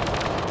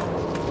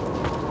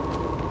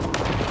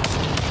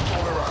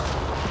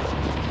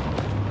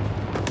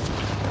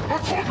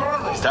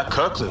 Is that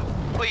Kirkland?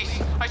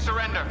 Please, I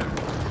surrender.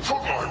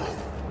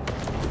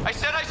 I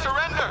said I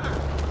surrender!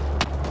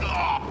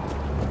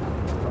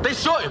 They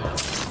shot him!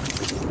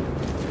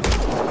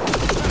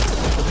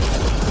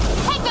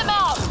 Take them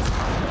out!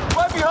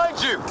 Right behind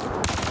you!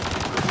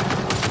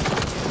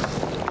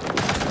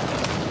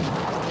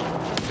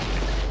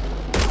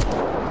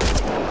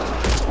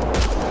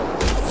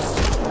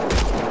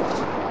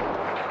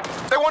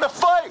 They want to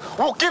fight!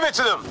 We'll give it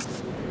to them!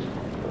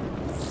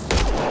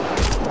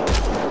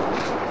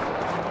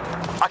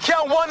 I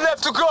count one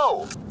left to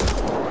go!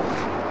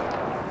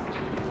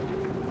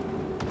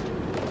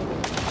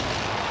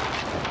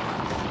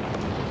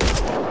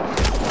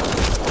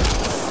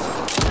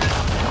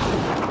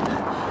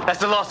 That's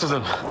the last of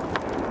them. I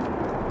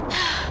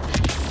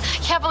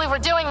can't believe we're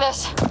doing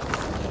this.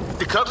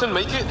 Did Kirkland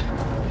make it?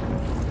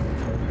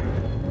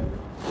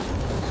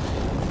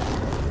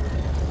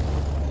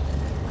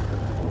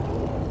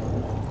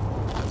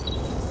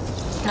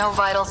 No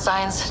vital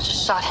signs,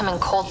 just shot him in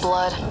cold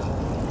blood.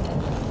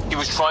 He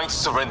was trying to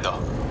surrender.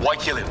 Why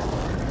kill him?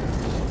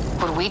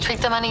 Would we treat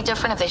them any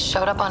different if they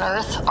showed up on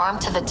Earth,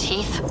 armed to the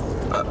teeth?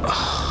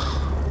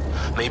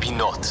 Maybe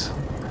not.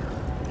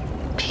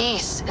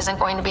 Peace isn't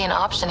going to be an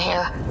option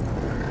here.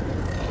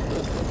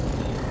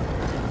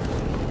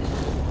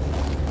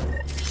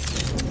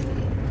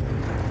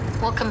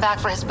 We'll come back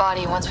for his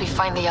body once we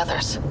find the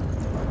others.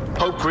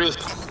 Hope Greer.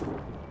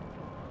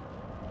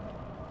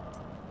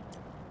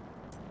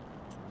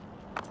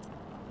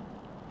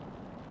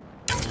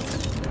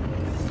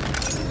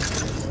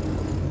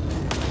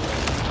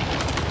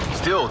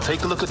 Still,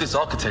 take a look at this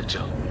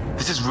architecture.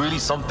 This is really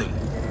something.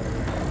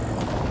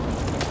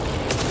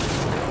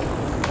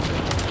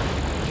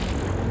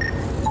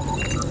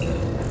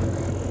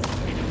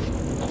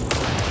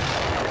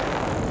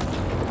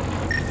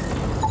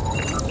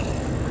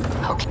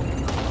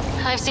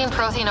 I've seen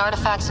Prothean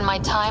artifacts in my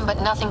time,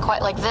 but nothing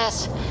quite like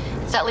this.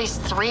 It's at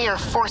least 3 or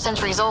 4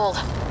 centuries old.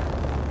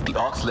 The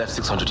Arks left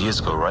 600 years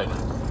ago, right?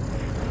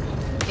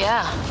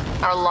 Yeah,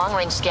 our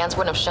long-range scans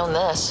wouldn't have shown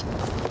this.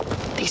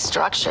 These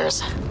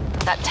structures,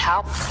 that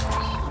tower...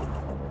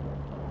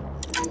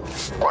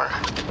 Or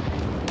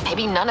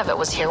maybe none of it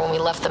was here when we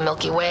left the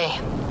Milky Way.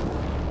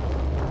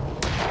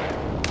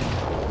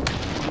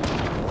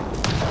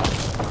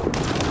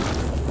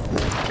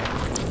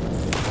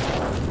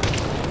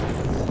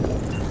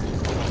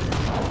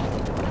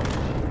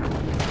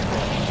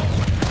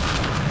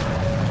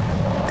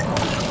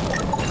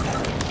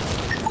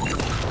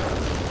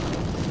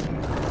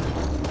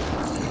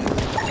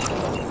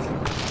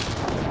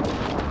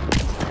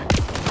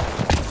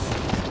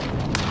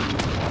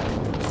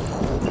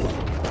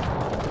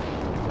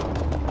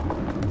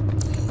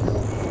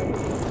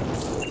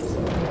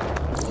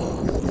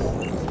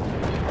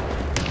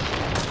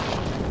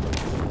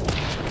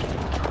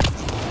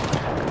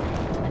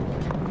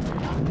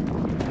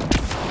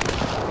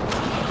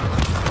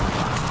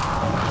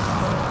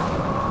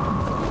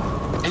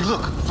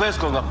 Flares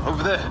going up,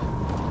 over there.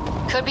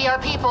 Could be our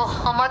people.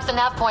 I'll mark the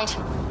nav point.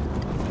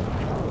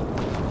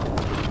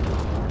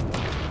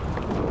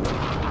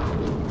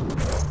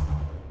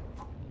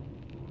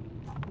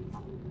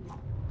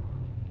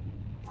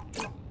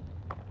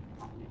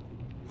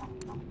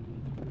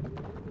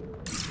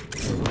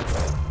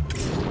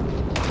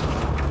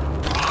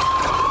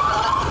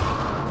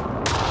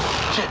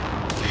 Shit,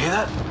 you hear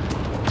that?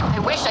 I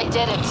wish I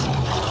didn't.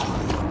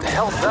 The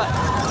hell's that?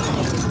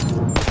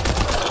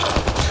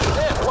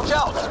 Watch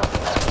out!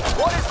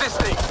 What is this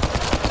thing?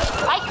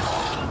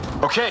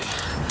 Okay,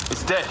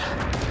 it's dead.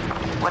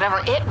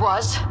 Whatever it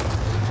was.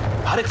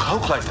 How did it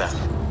cloak like that?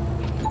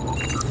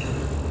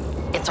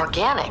 It's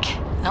organic.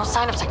 No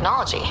sign of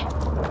technology.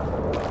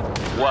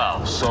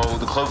 Wow, so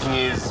the cloaking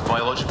is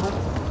biological?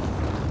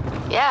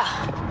 Yeah,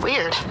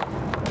 weird.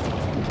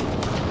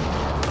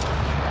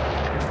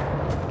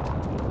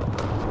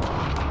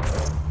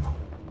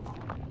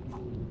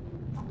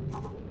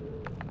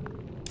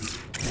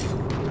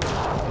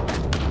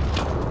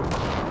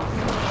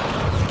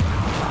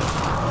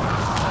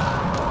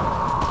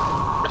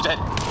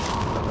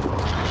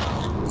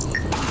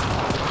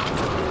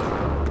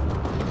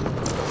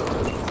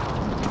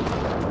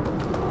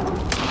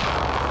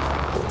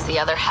 The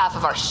other half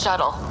of our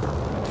shuttle.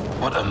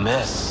 What a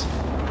mess.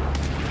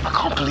 I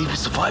can't believe we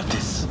survived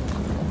this.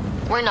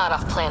 We're not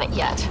off planet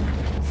yet.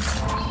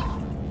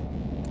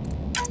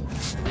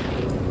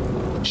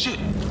 Shit,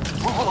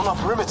 we're all on our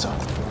perimeter.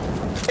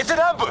 It's an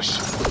ambush!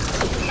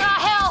 Ah,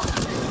 hell!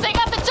 They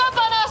got the jump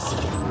on us!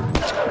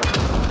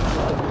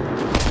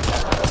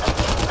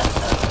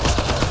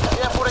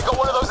 Yeah, I thought they got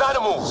one of those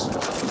animals.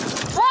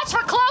 Watch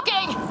for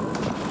cloaking!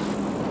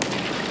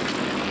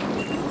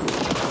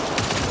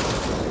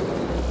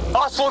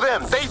 Us for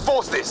them, they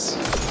forced this.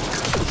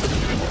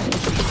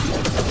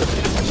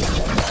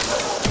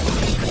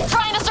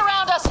 Trying to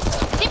surround us!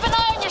 Keep an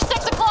eye on your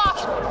 6 o'clock!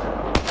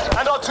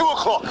 And our 2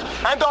 o'clock,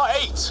 and our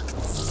 8.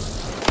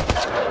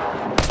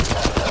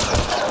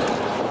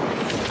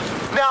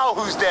 Now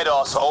who's dead,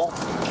 arsehole?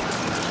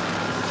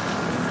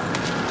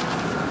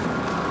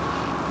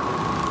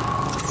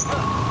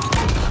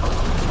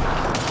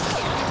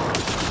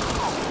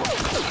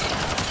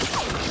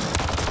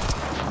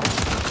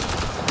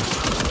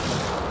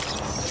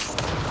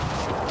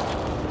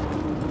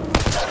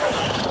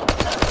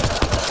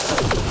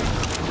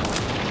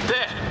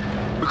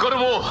 Got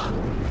them all!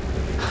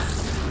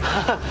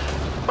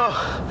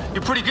 Oh,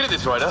 you're pretty good at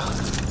this, Ryder.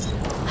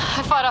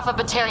 I fought off a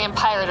Batarian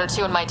pirate or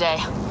two in my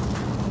day.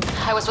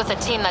 I was with a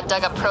team that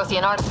dug up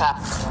Prothean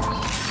artifacts.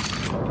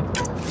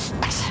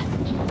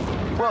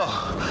 Well,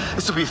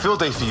 this will be a field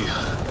day for you.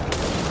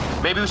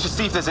 Maybe we should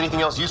see if there's anything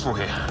else useful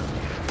here.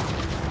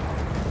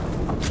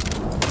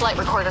 Flight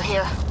recorder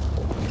here.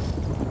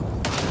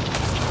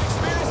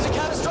 Experienced a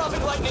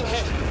catastrophic lightning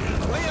hit.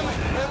 Liam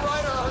and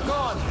Ryder are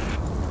gone.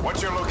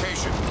 What's your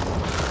location?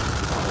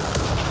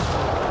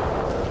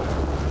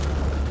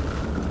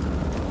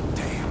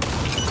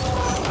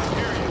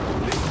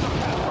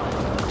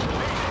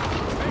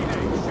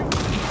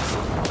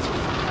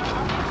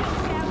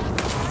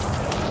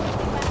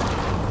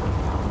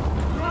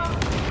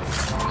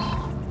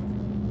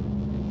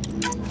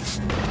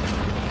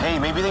 Hey,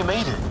 maybe they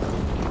made it.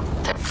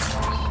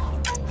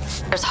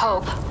 There's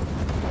hope.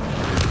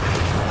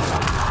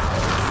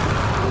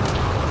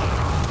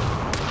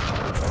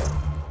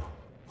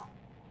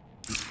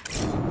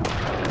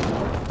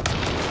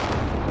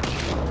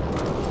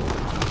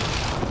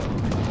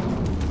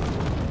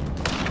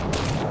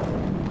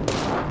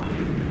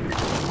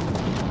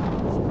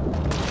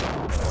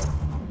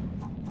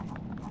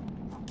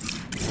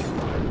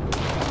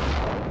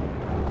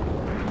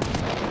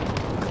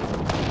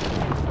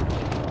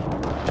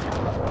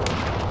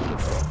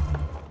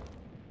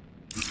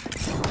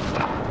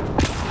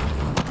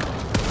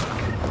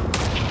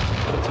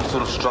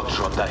 Sort of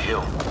structure up that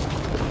hill.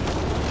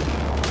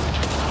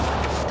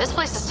 This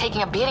place is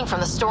taking a beating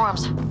from the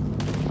storms.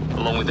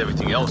 Along with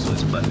everything else on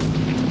this planet.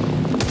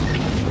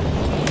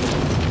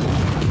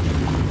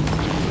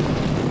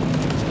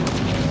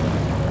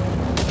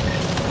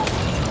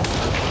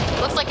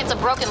 Looks like it's a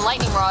broken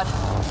lightning rod.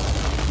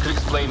 Could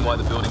explain why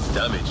the building's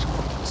damaged.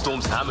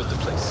 Storms hammered the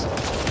place.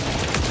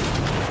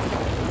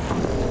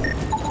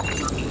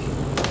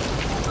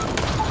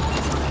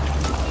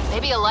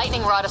 Maybe a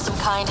lightning rod of some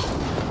kind.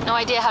 No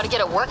idea how to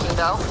get it working,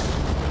 though.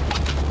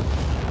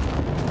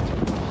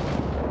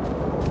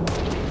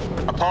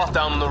 A path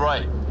down on the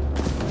right.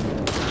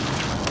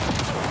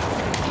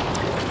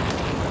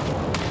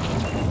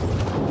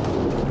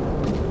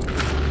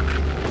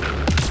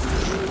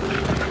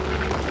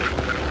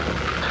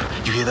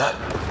 You hear that?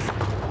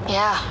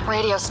 Yeah,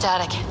 radio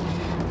static.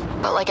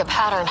 But like a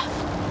pattern.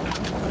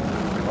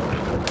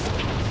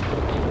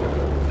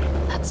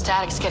 That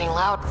static's getting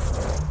loud.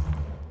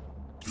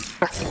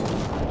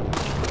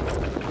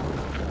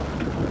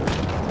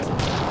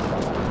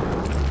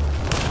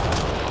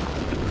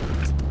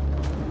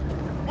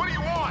 What do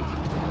you want?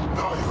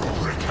 No, you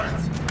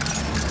rickheads.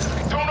 I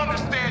don't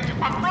understand you.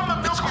 I'm from the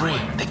Milky Way. It's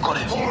green. They got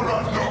it. All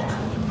right, look.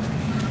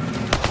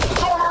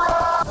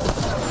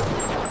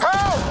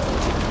 Help!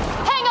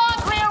 Hang on,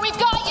 Greer, we've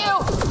got you!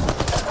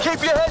 Keep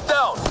your head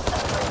down!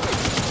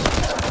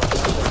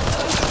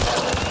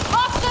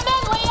 Box them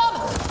in, Liam!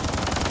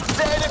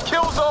 They're in a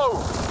kill zone!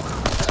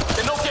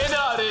 They're not getting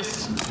out of this.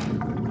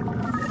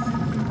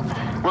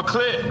 We're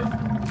clear.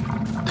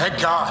 Thank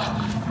God.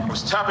 I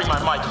was tapping my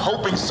mic,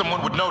 hoping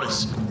someone would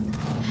notice.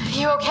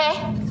 You okay?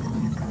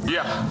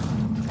 Yeah.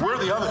 Where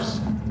are the others?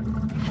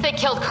 They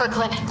killed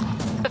Kirkland.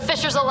 But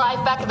Fisher's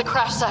alive back at the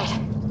crash site.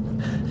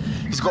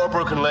 He's got a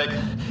broken leg.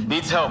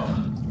 Needs help.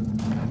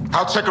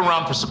 I'll check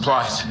around for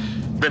supplies.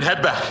 Then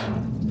head back.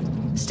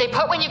 Stay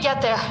put when you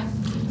get there.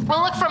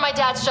 We'll look for my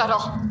dad's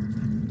shuttle.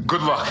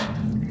 Good luck.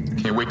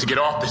 Can't wait to get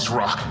off this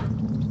rock.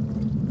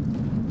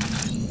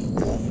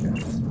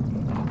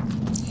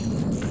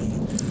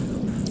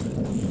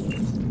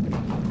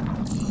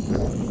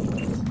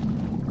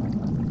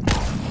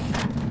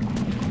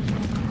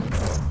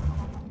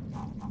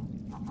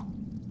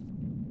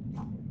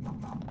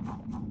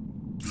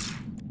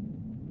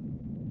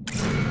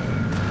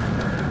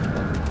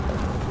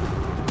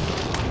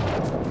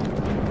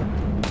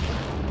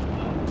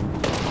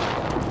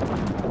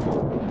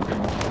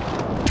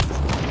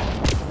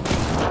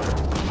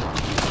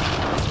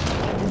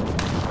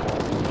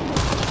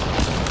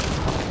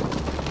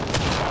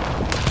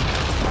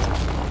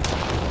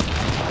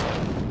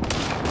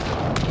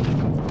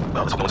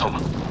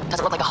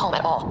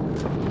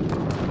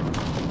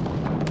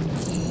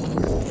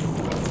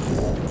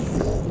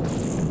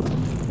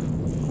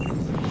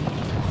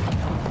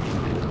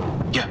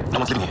 No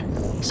one's living here.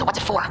 So what's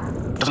it for?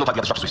 Doesn't look like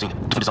the other structures we've seen.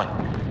 Different design.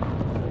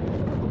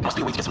 Must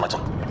be a way to get some lights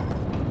on.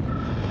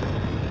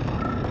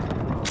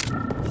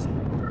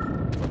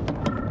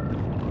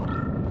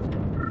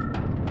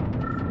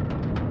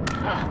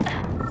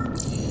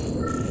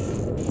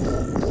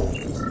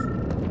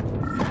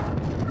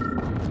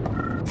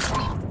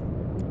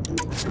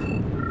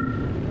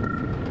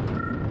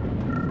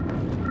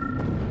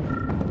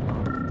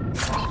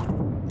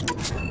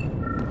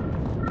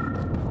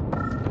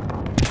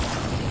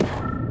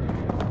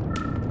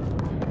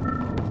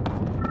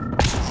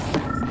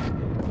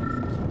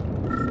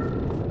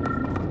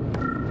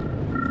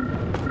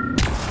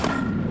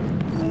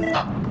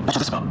 What's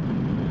this about?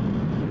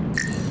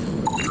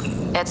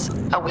 It's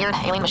a weird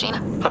alien machine.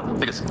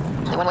 Figures.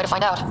 Only one way to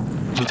find out.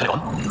 Can you turn it on?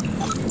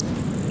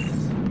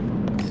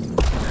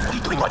 What are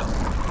you doing, Ryder?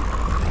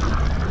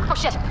 Oh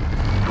shit!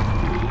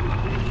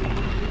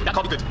 That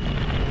can't be good.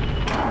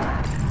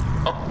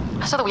 Oh.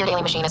 So the weird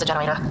alien machine is a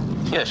generator.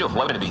 Yeah, sure.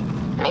 Why wouldn't it be?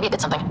 Maybe it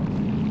did something.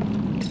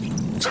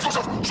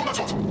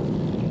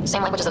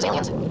 Same language as those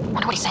aliens.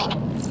 Wonder what he's saying.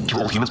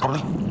 Kill all humans,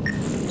 probably?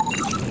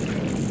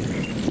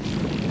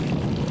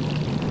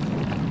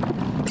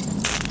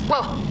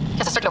 Whoa!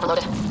 Guess the circuit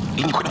overloaded.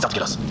 Even equipment's out to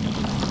get us.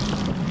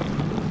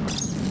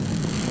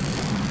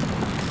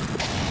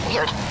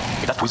 Weird.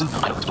 If that's poison,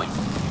 I don't explain.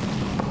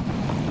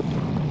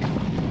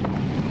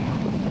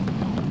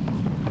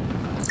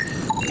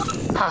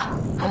 Huh.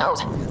 Who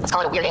knows? Let's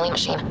call it a weird alien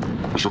machine.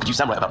 We sure could use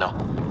Sam right about now.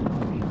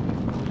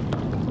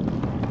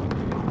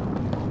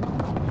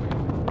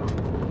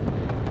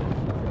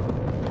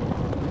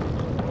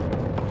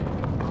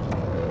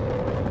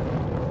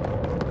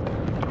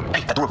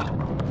 Hey, that door opened.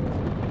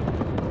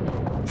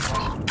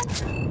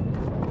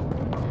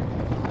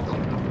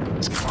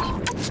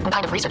 Some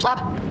kind of research lab?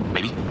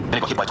 Maybe. Then it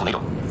got hit by a tornado.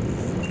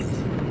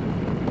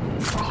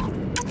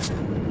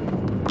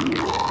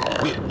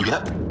 Weird. You hear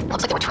that?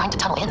 Looks like they were trying to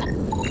tunnel in.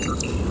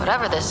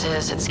 Whatever this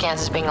is, it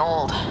scans as being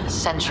old.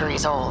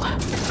 Centuries old.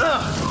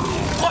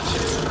 What?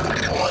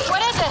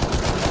 What is it?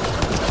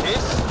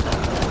 This?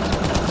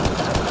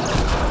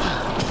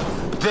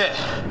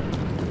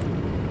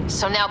 There.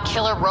 So now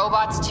killer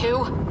robots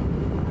too?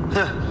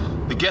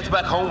 The Get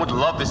Back Home would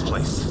love this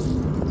place.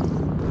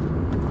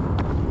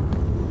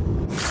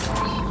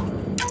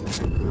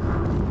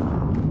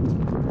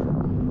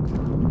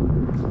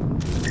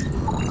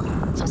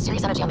 Some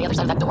serious energy on the other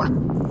side of that door.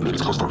 Maybe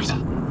it's closed for a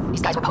reason.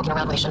 These guys were poking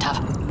around when they shouldn't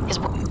have.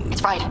 It's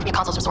fried. Give me a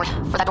console of some sort.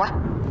 For that door?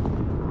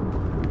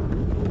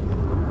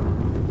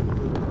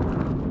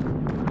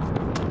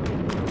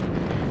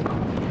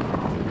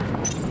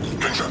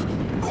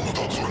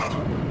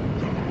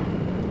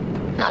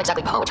 Not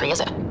exactly poetry, is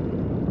it?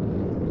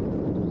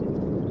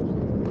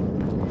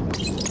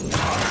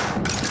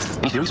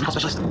 Any theories, recall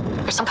specialist?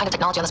 There's some kind of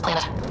technology on this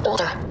planet.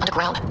 Older,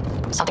 underground.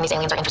 Something these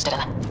aliens are interested in.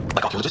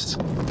 Like archaeologists?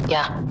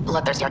 Yeah,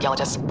 bloodthirsty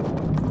archaeologists.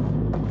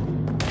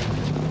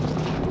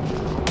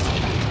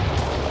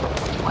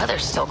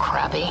 Weather's still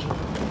crappy.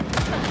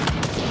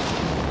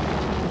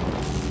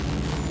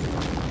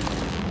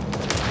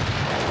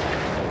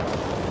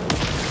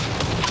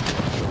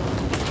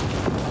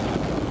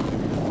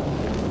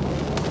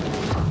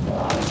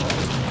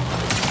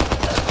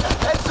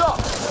 Heads up!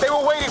 They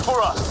were waiting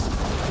for us!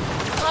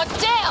 Oh,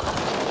 damn!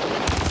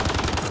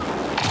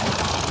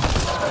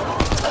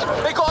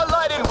 They got a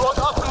lighting rod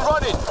up and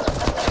running!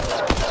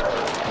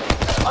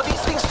 Are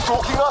these things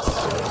stalking us?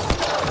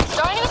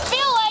 Starting to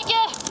feel like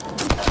it!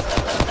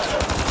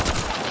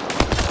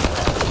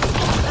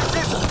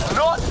 This is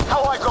not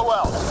how I go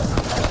out!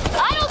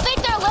 I don't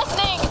think they're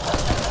listening!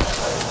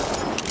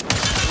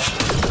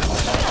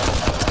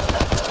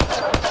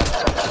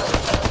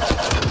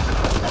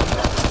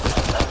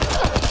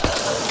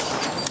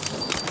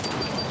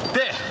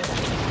 There!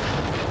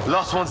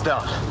 Last one's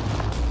down.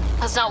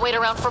 Let's not wait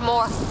around for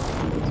more.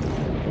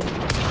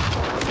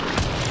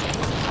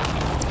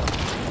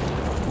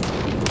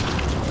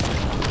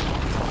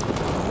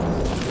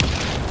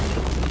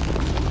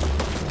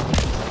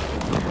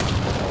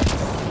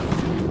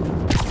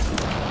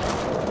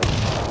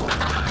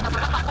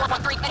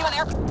 Anyone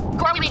there?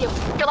 Who are we, read you?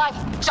 You're live.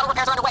 Shuttle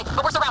repairs are underway,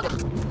 but we're surrounded.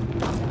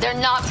 They're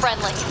not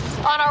friendly.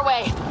 On our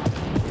way.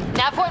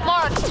 Nav point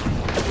marked.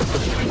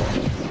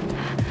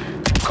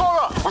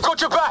 Cora, we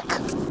got your back!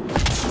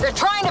 They're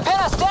trying to pin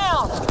us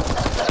down!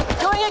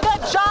 Doing a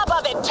good job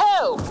of it,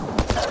 too!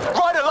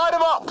 Ryder, light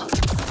him up!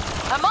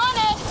 I'm on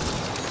it!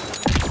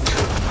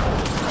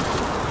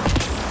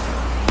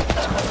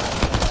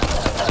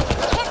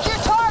 Pick your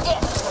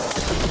target!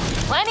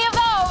 Plenty of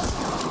those!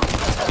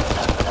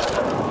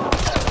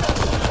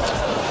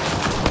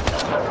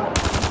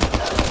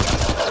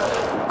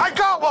 I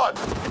got one!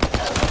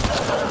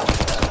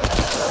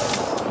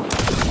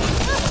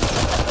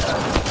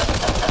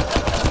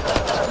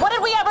 What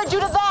did we ever do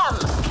to them?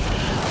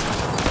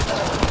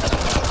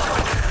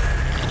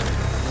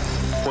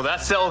 Well,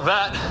 that settled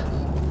that.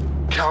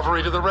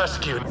 Cavalry to the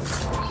rescue.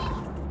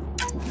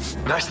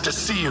 Nice to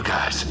see you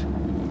guys.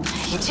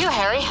 You too,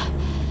 Harry.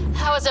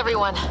 How is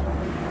everyone?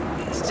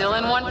 Still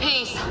in one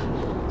piece.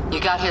 You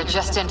got here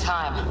just in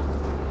time.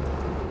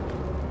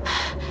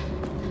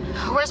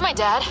 Where's my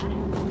dad?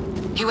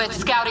 He went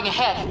scouting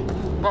ahead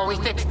while we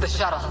fixed the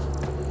shuttle.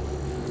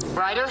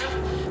 Ryder,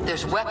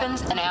 there's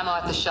weapons and ammo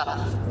at the shuttle.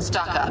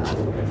 Stock up.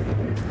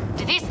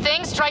 Did these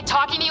things try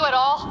talking to you at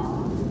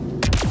all?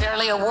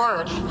 Barely a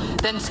word,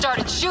 then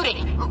started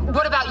shooting.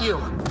 What about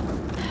you?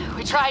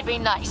 We tried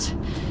being nice.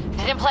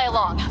 They didn't play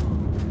along.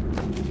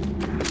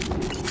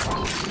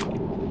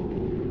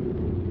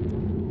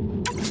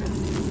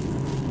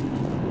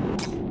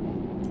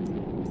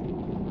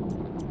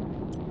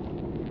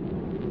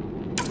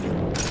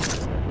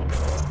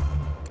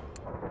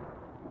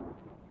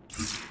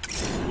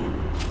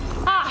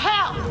 Ah,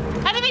 hell!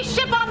 Enemy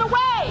ship on the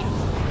way!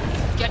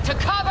 Get to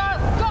cover!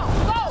 Go,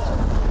 go!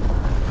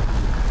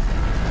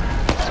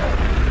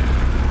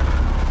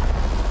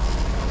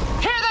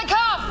 Here they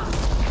come!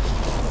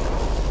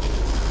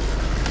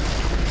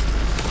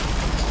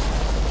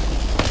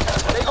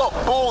 They got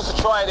balls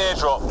to try an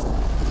airdrop.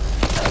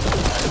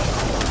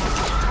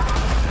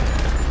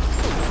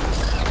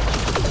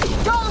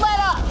 Don't let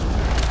up!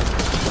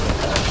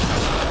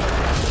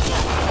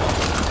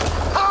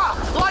 Ah!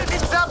 Lightning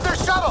zapped their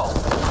shuttle!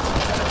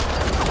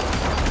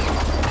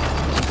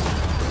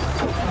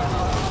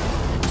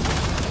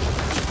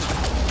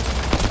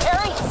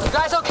 Harry, you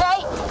guys okay?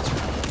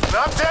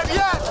 Not dead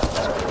yet!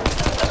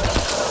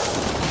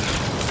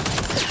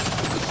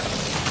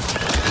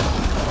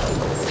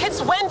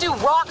 Since when do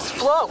rocks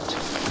float?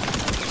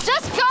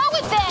 Just go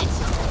with it!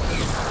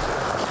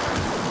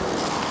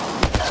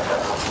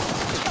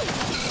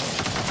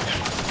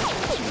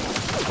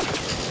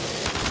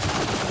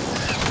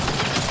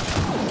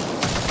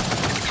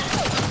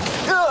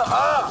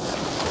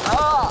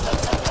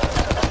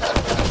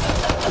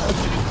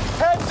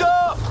 Heads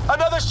up!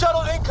 Another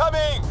shuttle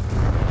incoming!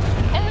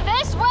 In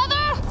this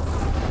weather?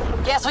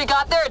 Guess we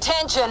got their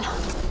attention.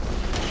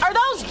 Are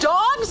those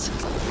dogs?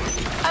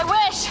 I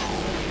wish.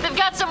 They've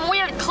got some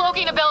weird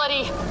cloaking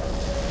ability.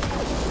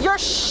 You're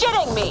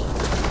shitting me.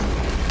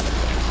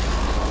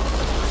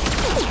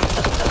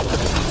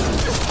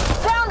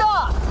 Sound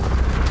off!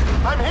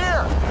 I'm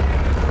here!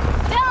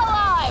 They're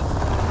alive!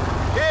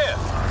 Here!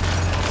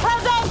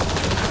 Present!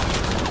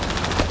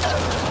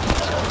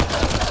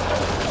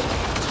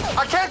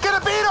 I can't get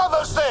a beat on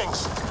those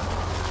things!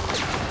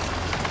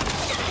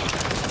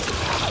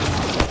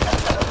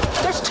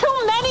 There's too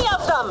many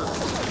of them!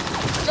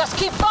 Just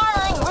keep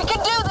firing, we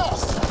can do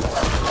this!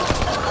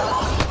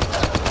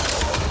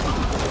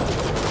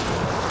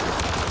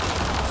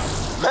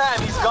 Man,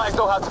 these guys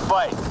know how to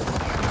fight.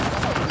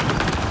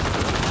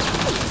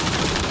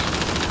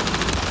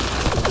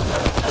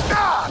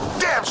 Ah!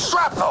 Damn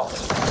shrapnel!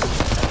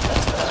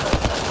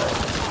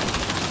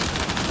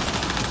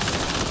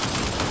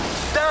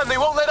 Damn, they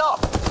won't let up!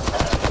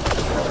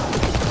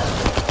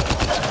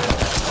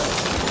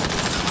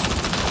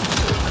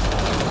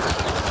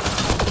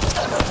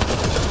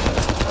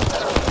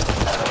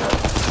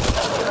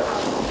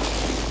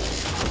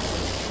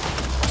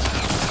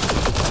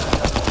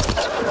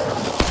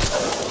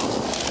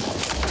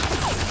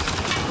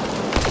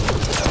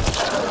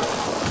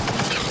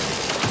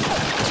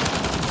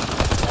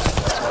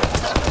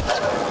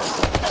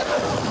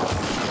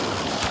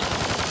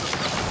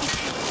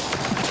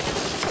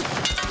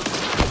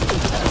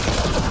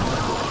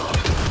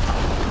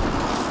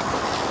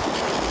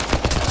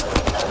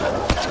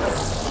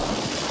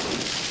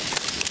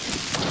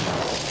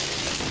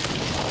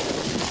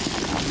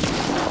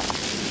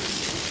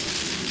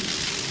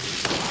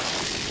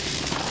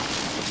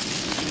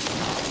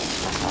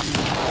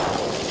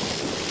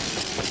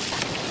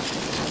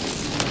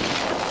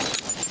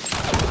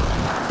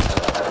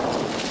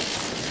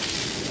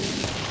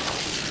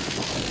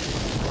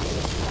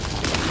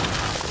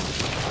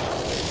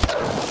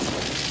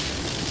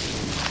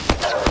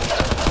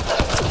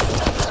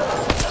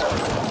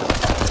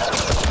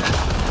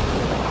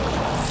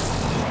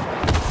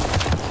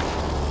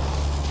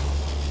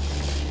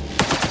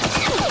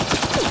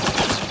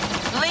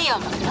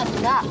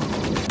 Enough.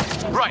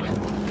 Right.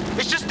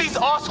 It's just these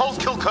assholes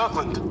kill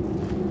Kirkland.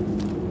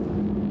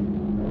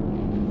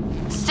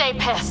 Stay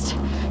pissed.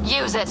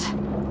 Use it.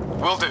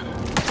 Will do.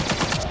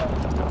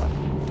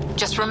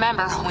 Just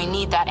remember, we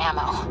need that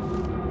ammo.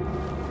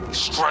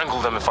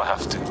 Strangle them if I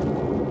have to.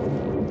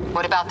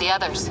 What about the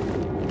others?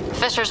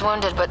 Fisher's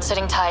wounded, but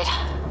sitting tight.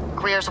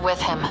 Greer's with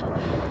him,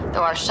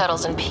 though our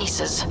shuttle's in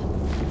pieces.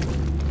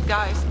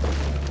 Guys.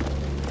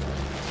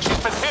 She's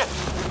been hit.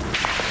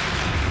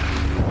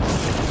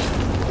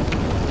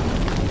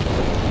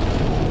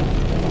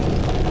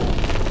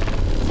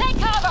 Take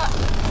cover!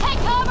 Take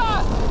cover!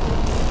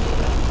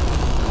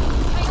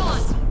 Hang on.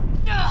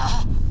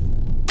 Ugh.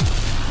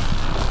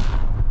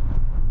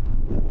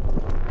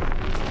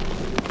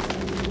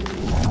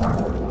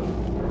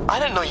 I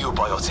didn't know you were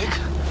biotic.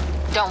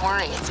 Don't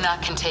worry, it's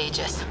not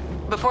contagious.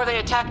 Before they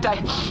attacked,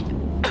 I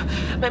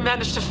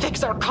managed to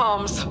fix our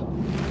comms.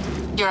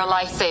 You're a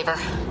lifesaver.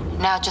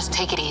 Now just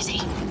take it easy.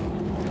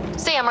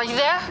 Sam, are you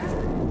there?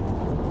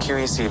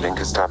 QEC link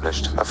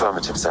established.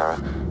 Affirmative, Sarah.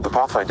 The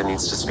Pathfinder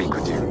needs to speak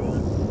with you.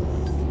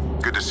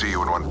 Good to to see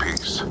you in one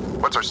piece.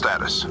 What's our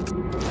status?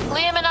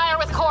 Liam and I are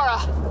with Cora.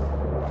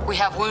 We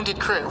have wounded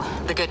crew.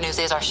 The good news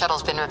is our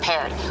shuttle's been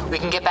repaired. We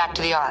can get back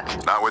to the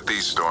Ark. Not with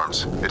these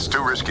storms. It's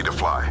too risky to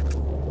fly.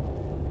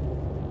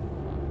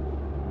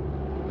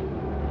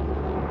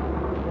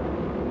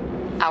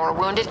 Our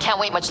wounded can't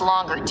wait much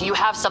longer. Do you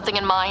have something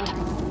in mind?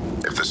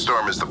 If the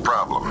storm is the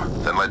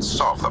problem, then let's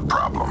solve the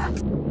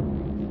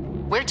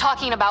problem. We're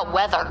talking about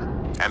weather.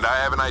 And I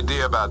have an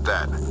idea about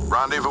that.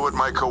 Rendezvous with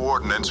my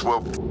coordinates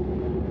will...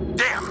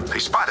 Damn, they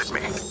spotted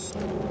me.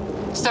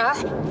 Sir?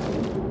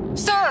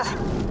 Sir!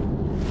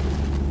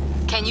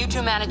 Can you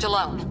two manage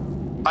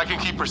alone? I can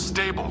keep her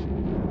stable.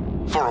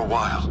 For a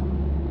while.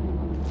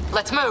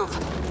 Let's move.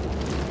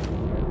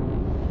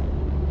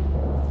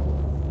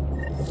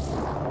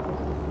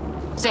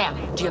 Sam,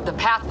 do you have the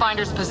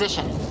Pathfinder's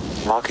position?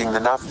 Marking the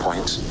nav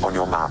point on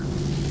your map.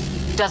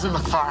 Doesn't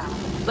look far.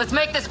 Let's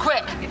make this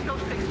quick.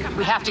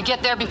 We have to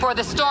get there before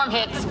the storm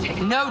hits.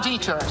 No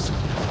detours.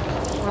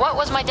 What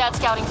was my dad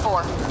scouting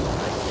for?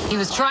 He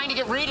was trying to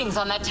get readings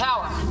on that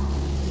tower.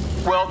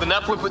 Well, the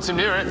nav point puts him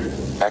near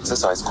it.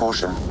 Exercise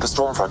caution. The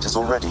storm front is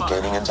already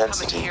gaining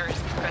intensity.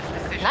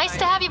 Nice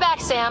to have you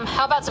back, Sam.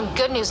 How about some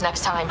good news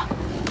next time?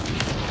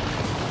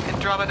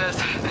 Andromeda's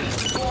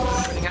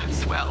turning out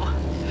swell.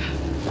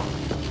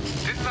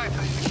 Didn't I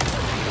tell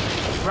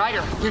you?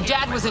 Ryder, your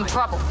dad was in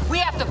trouble. We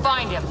have to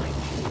find him.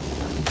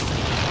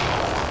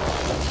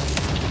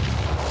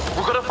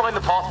 We're gonna find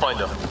the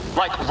Pathfinder.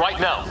 Like, right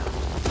now.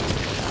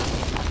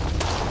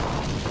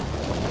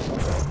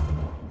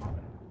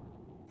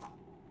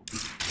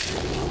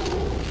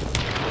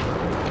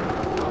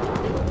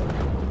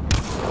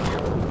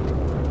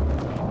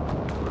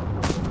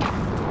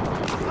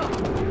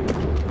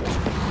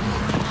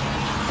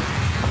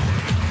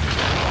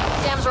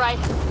 Sam's right.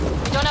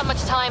 We don't have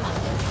much time.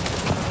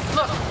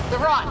 Look, the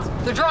rods.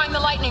 They're drawing the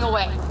lightning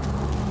away.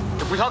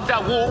 If we hug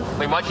that wall,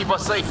 they might keep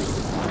us safe.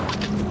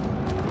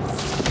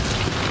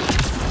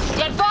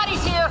 Dead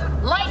bodies here!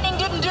 Lightning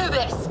didn't do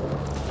this!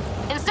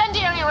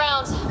 Incendiary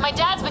rounds. My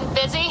dad's been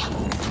busy.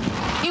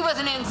 He was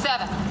an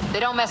N7. They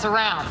don't mess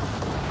around.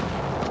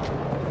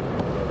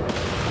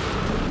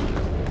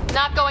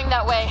 Not going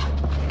that way.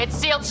 It's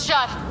sealed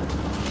shut.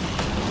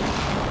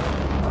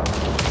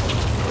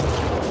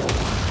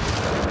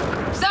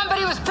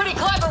 Somebody was pretty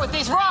clever with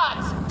these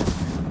rods!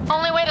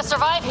 Only way to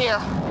survive here.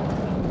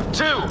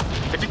 2,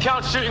 if you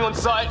count shooting on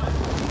sight.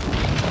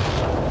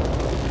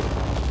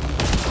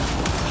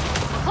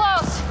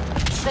 Close.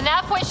 The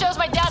nav point shows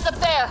my dad's up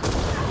there.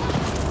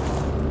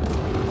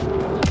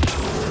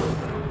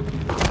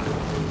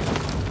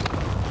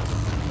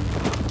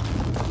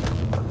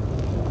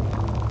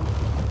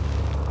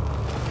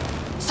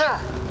 Sir.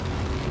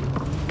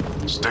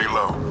 Stay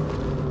low.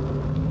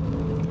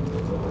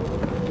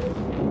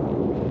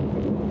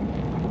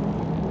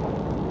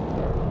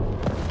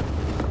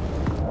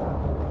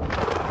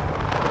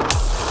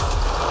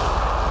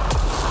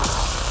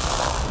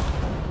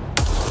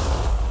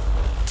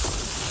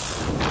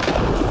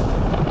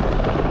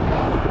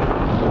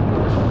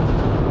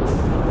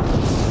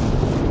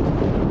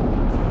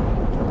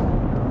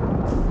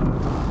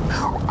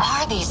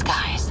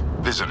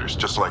 Visitors,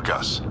 just like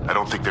us. I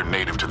don't think they're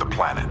native to the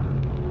planet.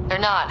 They're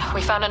not.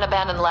 We found an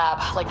abandoned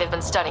lab, like they've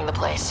been studying the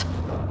place.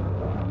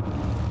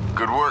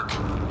 Good work.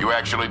 You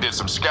actually did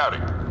some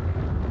scouting.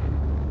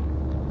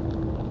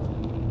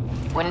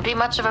 Wouldn't be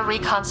much of a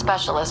recon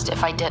specialist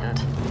if I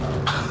didn't.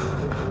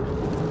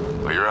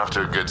 Well, you're off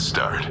to a good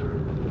start.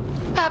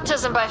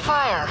 Baptism by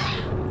fire.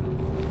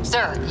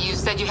 Sir, you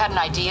said you had an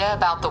idea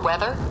about the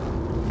weather?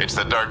 It's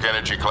the dark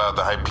energy cloud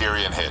the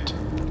Hyperion hit.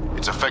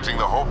 It's affecting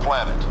the whole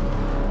planet.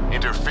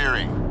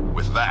 Interfering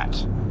with that.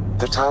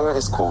 The tower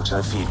is caught in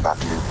a feedback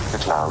loop with the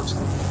cloud.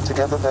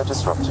 Together they're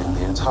disrupting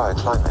the entire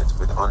climate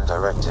with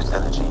undirected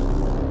energy.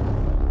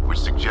 Which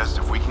suggests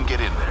if we can get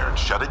in there and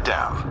shut it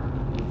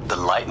down, the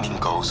lightning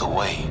goes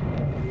away.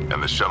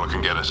 And the shuttle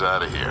can get us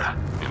out of here,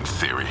 in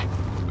theory.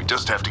 We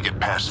just have to get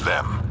past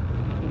them.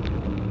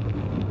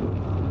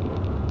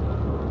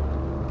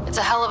 It's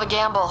a hell of a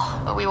gamble,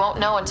 but we won't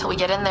know until we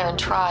get in there and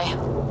try.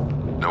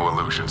 No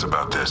illusions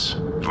about this.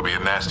 It'll be a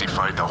nasty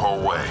fight the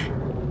whole way.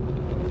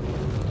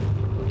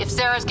 If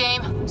Sarah's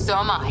game, so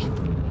am I.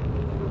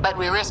 But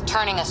we risk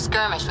turning a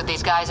skirmish with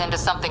these guys into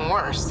something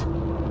worse.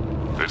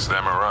 It's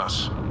them or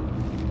us.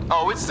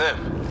 Oh, it's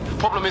them. The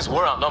problem is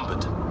we're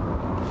outnumbered.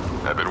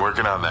 I've been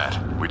working on that.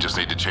 We just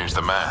need to change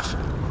the math.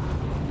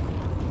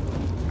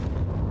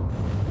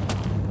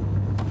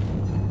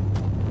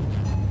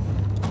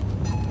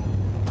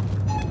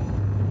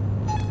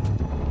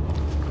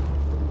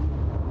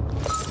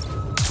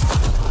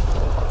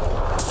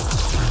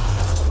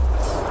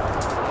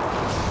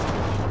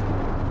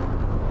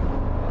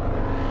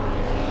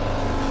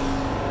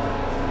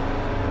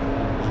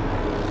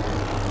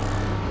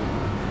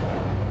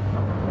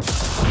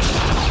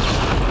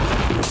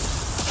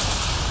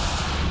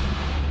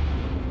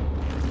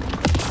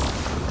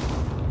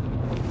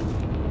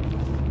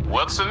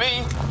 Works for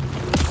me.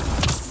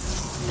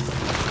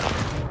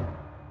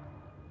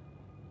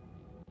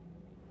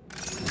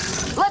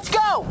 Let's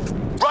go!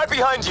 Right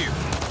behind you.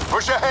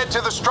 Push ahead to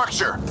the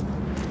structure.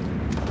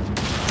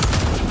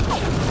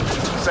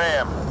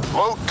 Sam,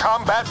 load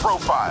combat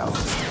profile.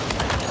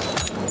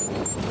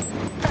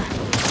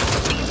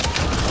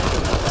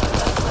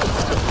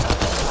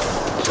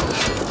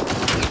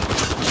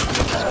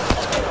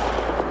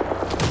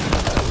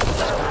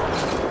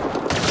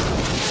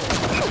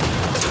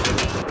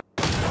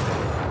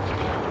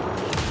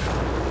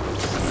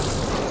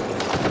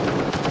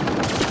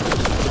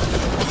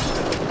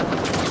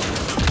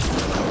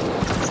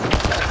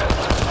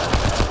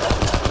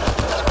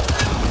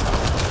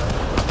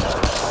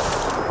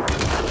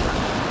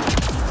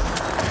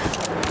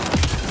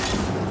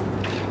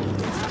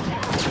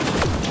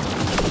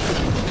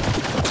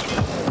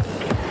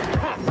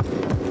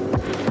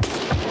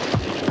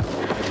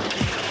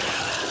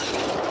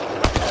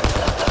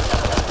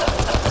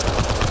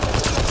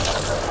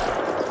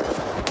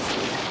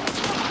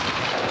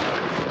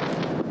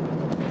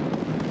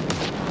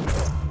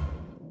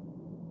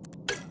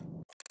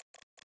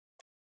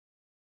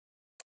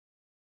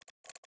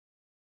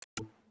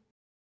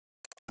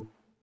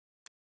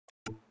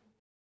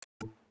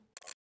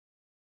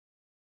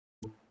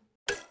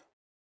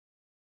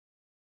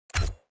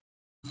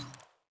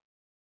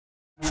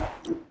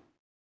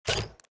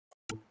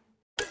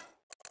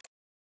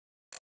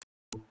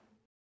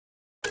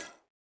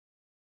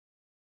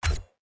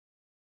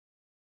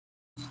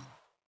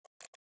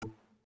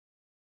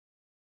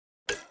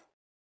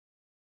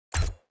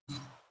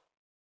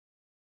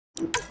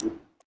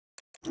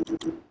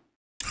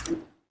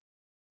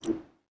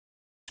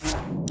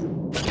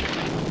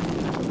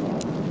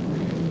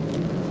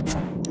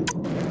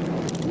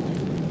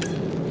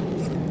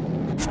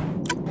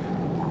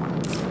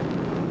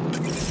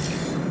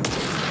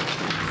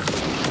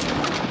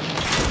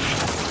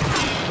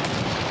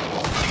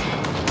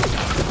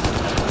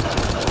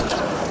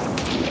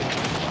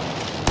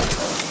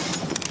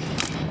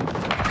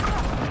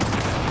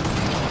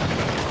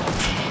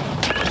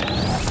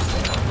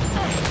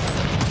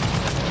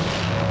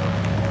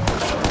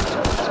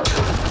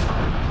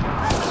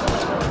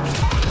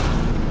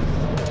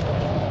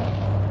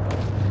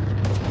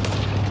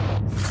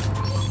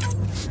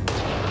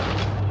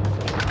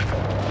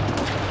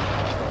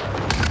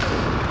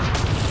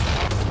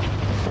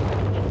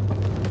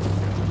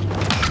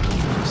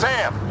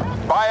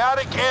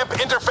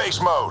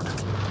 Interface mode.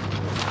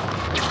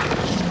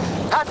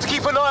 Have to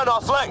keep an eye on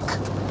our flank.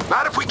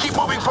 Not if we keep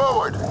moving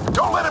forward.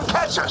 Don't let him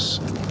catch us.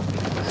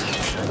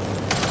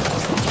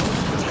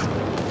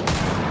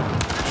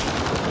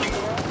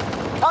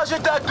 How's your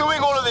dad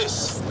doing all of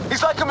this?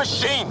 He's like a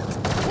machine.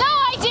 No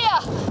idea,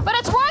 but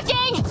it's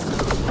working!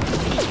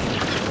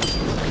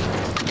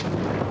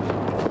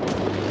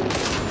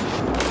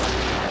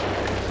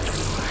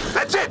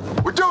 That's it!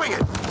 We're doing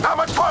it! Not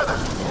much farther!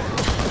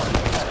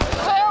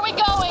 Where are we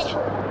going?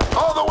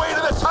 All the way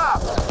to the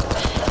top!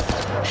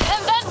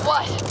 And then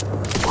what?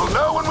 We'll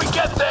know when we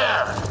get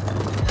there!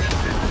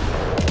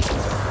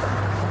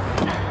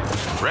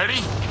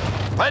 Ready?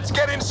 Let's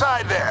get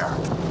inside there!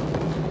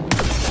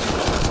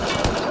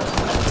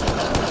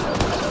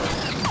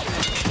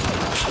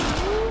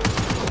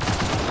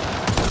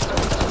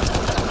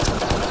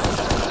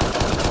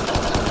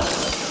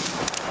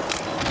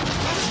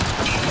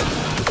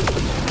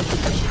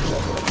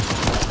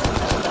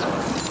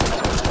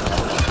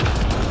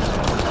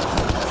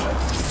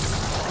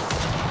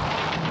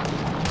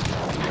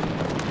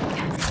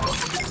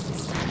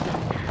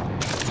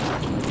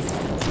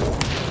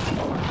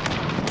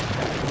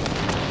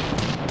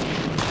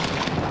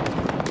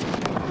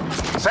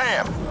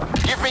 Sam,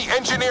 give me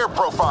engineer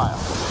profile.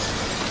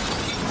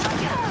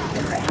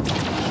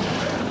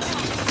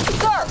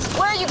 Sir,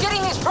 where are you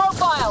getting these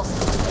profiles?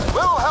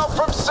 Little help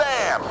from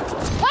Sam.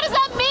 What does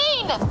that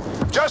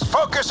mean? Just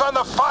focus on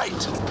the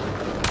fight.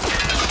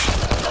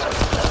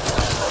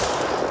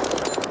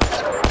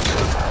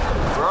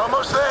 We're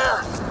almost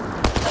there.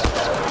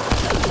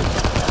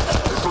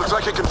 This looks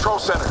like a control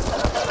center.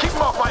 Keep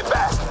him off my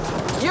back.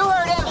 You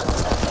heard him.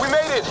 We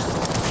made it.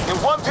 In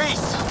one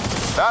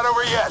piece. Not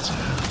over yet.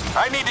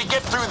 I need to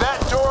get through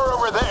that door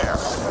over there.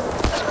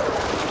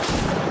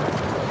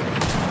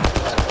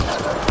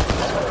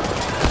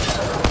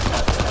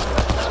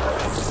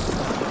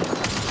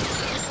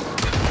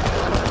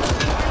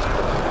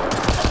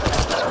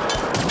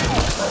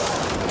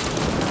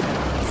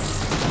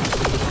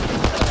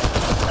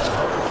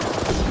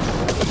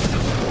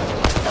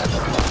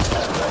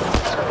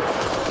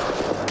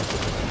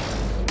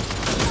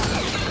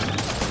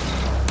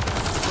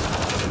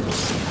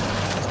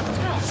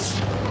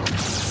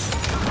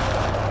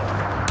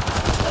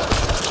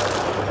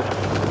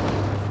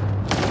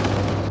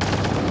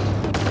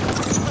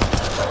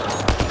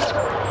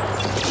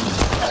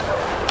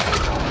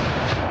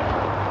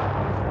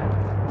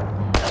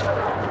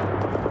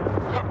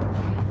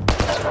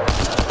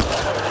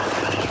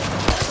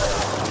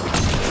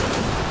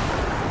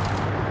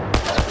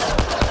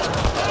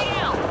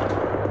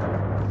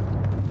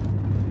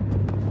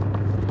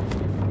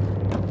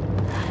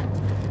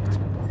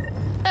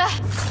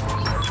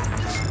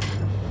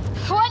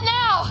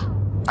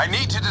 I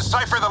need to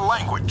decipher the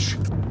language.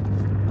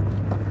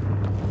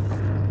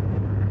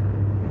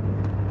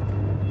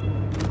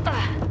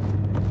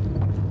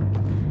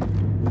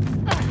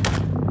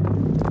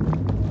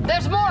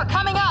 There's more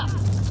coming up!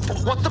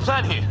 What's the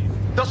plan here?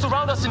 They'll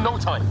surround us in no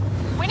time.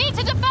 We need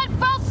to defend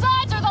both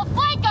sides or they'll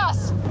flank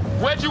us!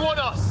 Where do you want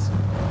us?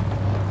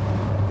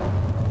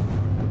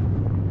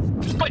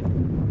 But...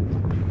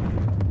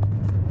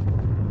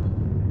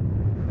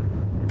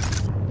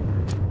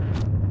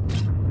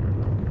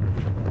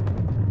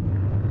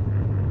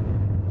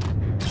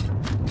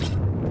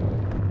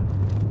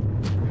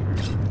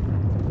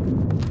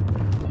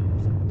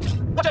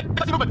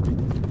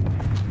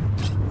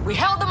 We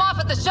held them off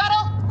at the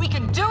shuttle. We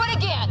can do it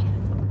again.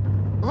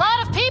 A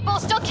lot of people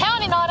still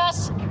counting on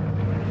us.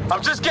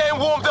 I'm just getting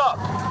warmed up.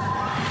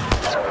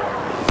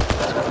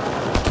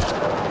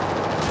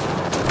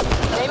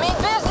 They mean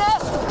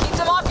business. Keep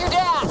them off your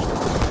dad.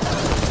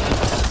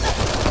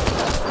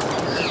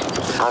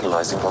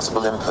 Analyzing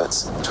possible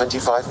inputs.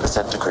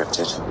 25%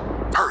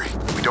 decrypted. Hurry,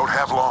 we don't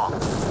have long.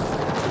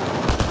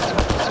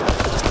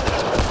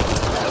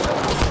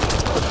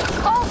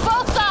 Hold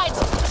both sides.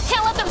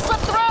 Can't let them slip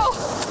through.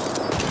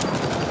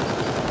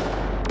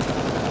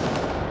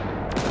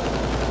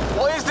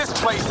 What is this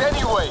place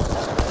anyway?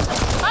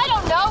 I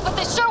don't know, but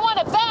they sure want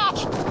it back.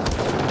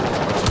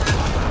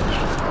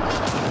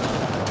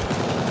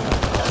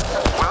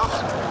 Well,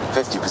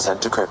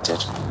 50%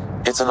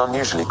 decrypted. It's an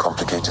unusually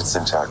complicated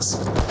syntax.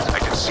 I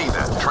can see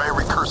that. Try a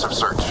recursive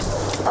search.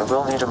 I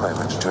will need a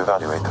moment to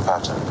evaluate the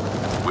pattern.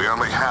 We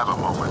only have a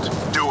moment.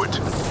 Do it.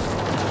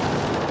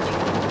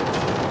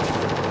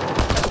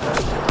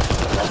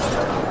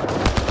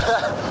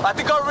 I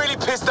think I really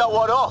pissed that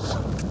one off.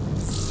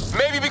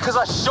 Maybe because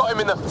I shot him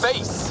in the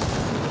face.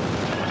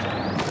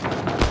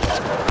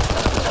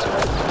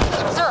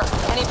 Sir,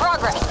 any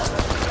progress?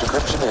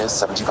 Decryption is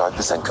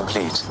 75%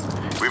 complete.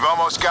 We've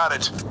almost got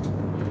it.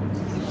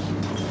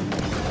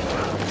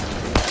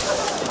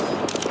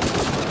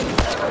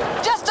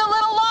 Just a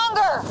little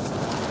longer.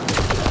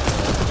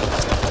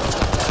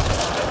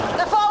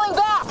 They're falling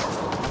back.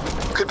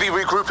 Could be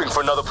regrouping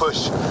for another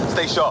push.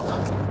 Stay sharp.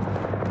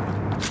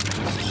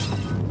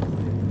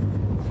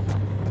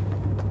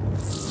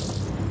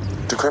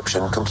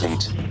 Decryption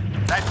complete.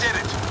 That did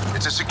it.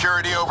 It's a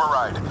security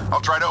override.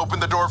 I'll try to open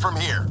the door from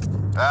here.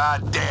 Ah,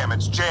 damn,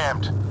 it's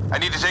jammed. I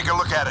need to take a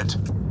look at it.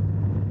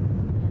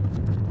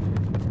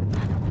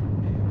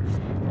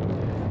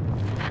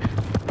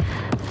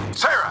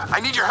 Sarah, I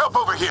need your help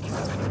over here.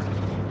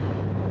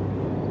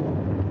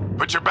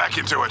 Put your back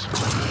into it.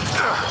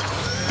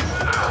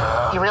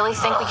 You really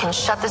think we can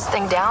shut this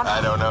thing down? I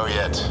don't know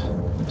yet.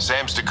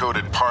 Sam's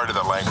decoded part of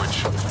the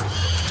language.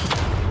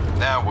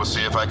 Now we'll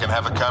see if I can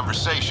have a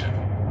conversation.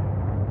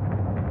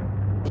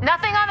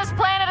 Nothing on this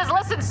planet has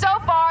listened so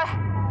far.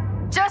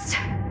 Just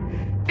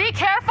be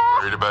careful.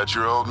 Worried about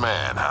your old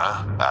man,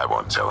 huh? I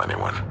won't tell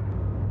anyone.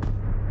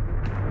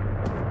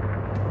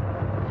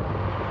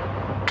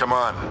 Come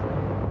on.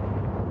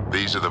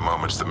 These are the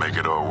moments that make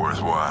it all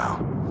worthwhile.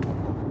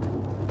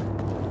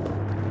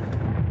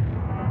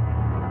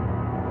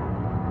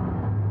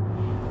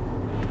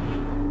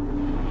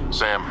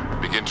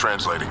 Sam, begin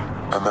translating.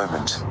 A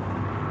moment.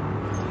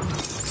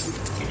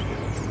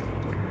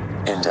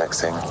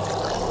 Indexing.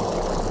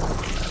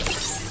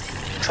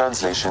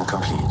 Translation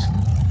complete.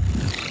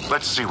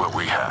 Let's see what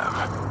we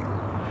have.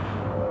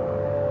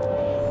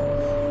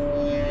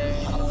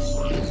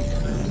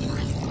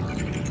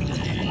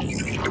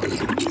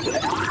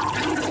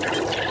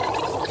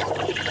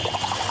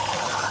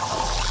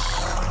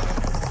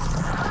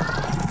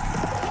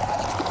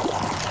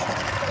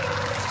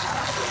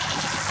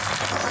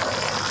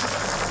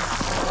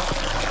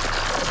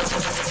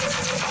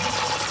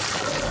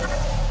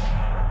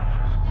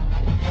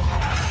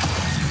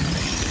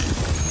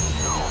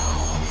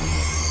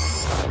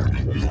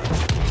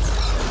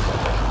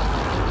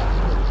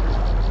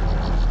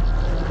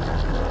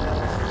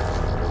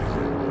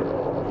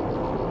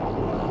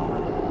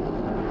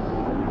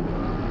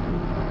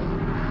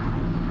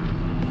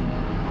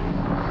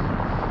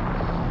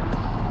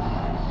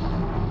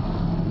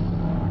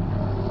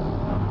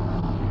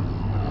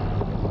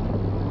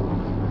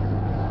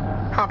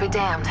 I'll be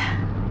damned.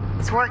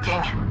 It's working.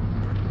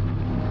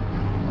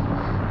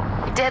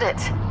 We did it.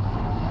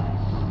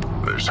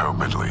 There's hope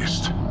at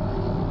least.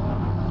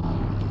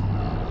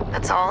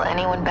 That's all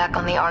anyone back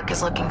on the Ark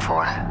is looking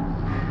for.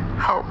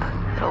 Hope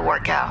it'll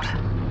work out.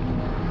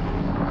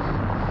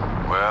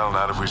 Well,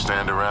 not if we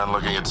stand around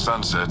looking at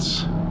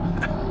sunsets.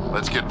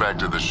 Let's get back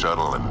to the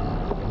shuttle and...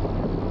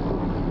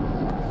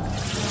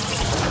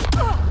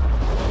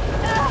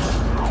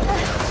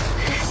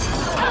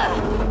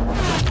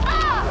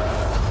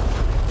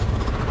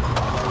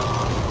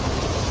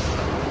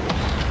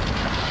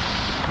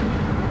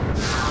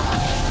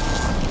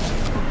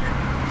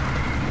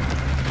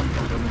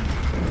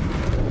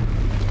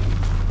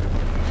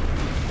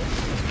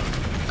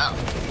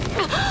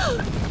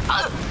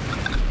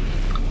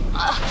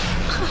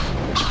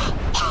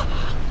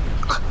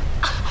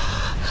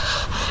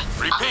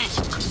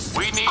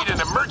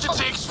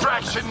 Emergency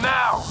extraction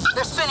now!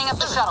 They're spinning up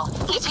the shuttle.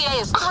 ETA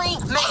is 3,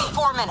 maybe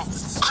 4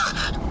 minutes.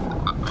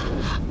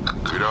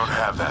 We don't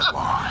have that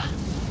long.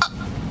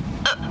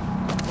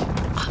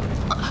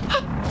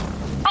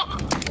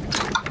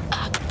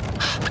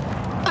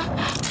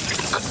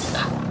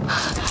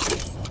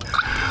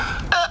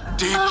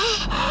 Deep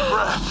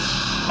breath.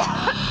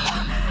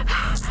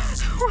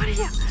 What are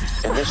you?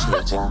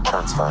 Initiating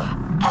transfer.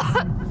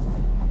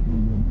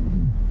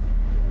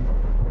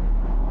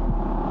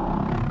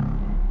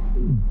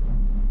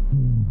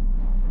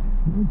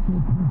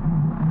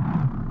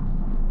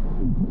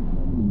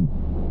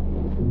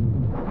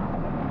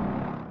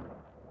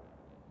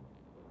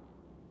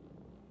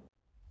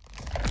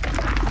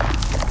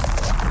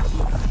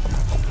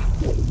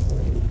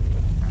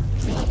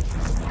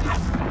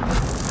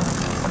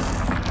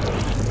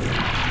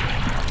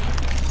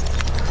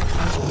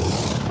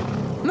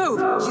 Move!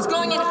 She's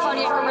going into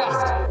cardiac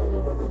arrest.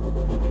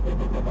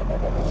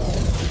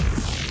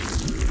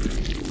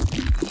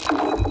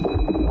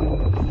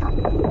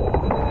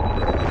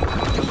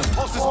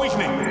 Pulse is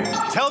weakening.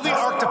 Tell the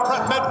Ark to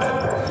prep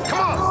medbay. Come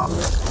on!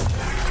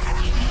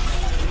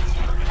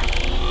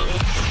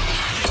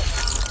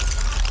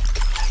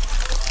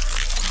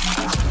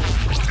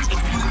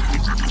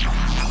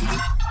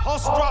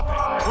 Pulse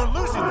dropping. We're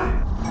losing them.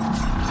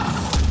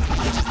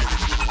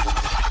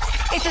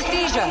 It's a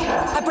seizure.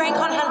 Her brain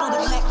can't handle the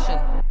connection.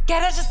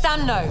 Get her to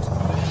stand node.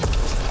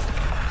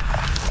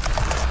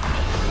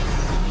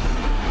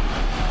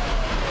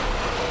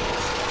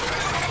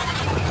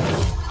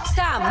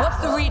 Sam, what's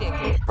the reading?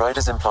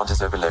 Ryder's implant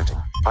is overloading.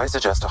 I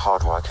suggest a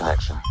hardwire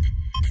connection.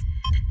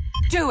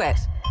 Do it.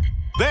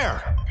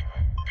 There!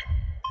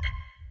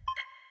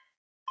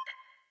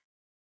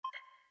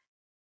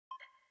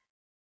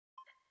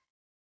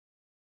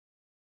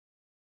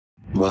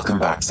 Welcome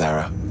back,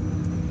 Sarah.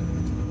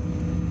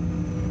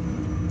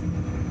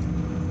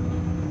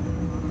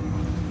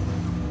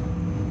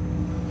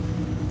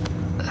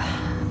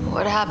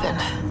 What happened?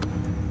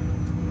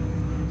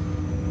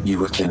 You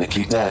were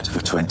clinically dead for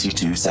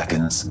 22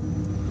 seconds.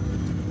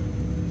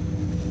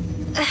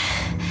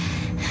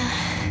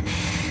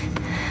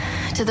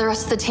 Did the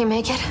rest of the team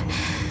make it?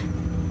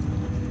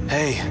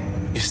 Hey,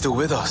 you're still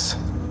with us.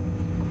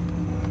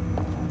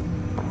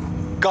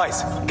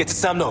 Guys, get to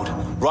Sam node.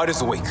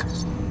 Ryder's awake.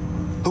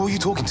 Who are you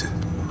talking to?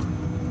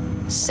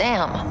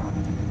 Sam.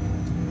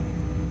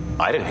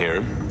 I didn't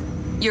hear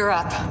him. You're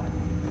up.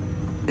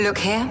 Look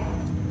here.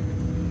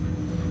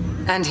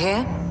 And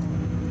here.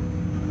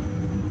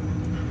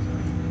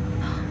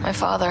 My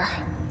father.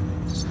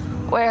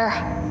 Where?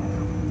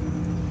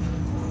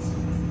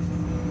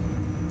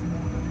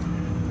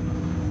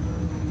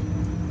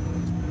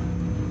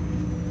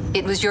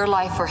 It was your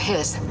life or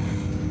his,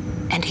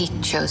 and he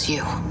chose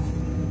you.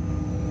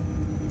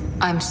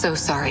 I'm so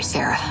sorry,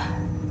 Sarah.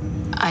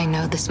 I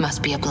know this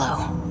must be a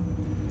blow.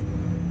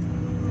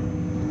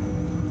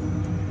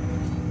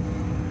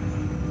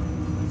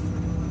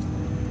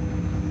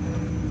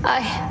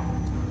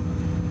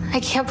 I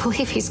can't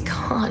believe he's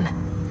gone.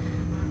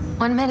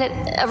 1 minute,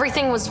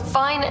 everything was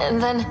fine,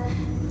 and then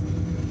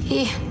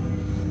he...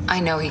 I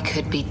know he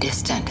could be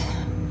distant,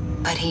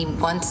 but he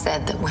once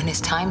said that when his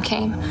time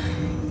came,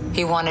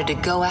 he wanted to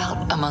go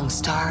out among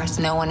stars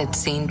no one had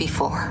seen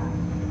before.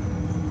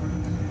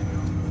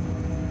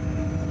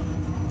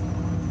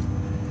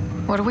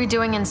 What are we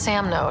doing in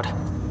Sam node?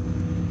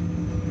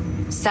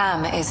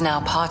 Sam is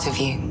now part of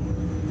you,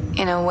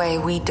 in a way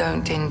we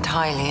don't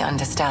entirely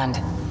understand.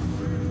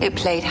 It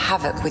played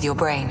havoc with your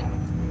brain.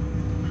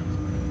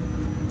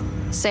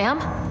 Sam?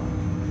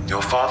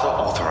 Your father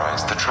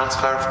authorized the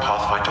transfer of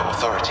Pathfinder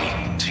authority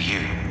to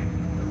you.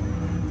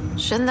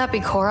 Shouldn't that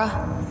be Cora?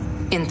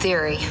 In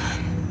theory.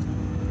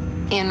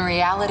 In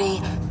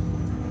reality,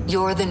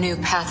 you're the new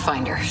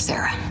Pathfinder,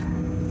 Sarah.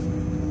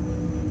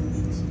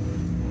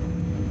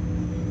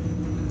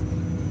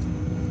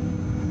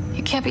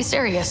 You can't be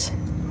serious.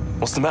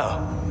 What's the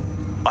matter?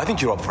 I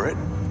think you're up for it.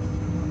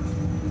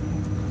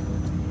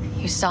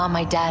 You saw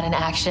my dad in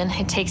action.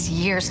 It takes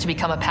years to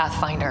become a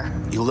Pathfinder.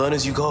 You'll learn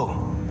as you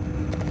go.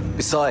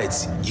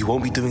 Besides, you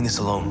won't be doing this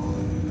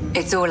alone.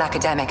 It's all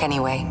academic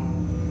anyway.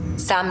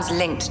 Sam's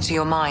linked to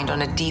your mind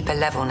on a deeper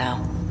level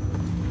now.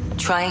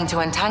 Trying to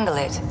untangle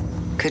it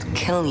could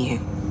kill you.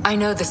 I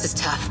know this is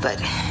tough,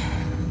 but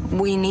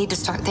we need to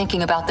start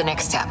thinking about the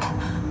next step.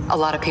 A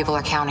lot of people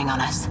are counting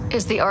on us.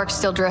 Is the Ark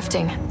still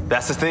drifting?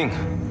 That's the thing.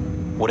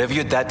 Whatever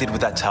your dad did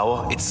with that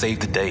tower, it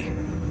saved the day.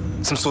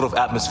 Some sort of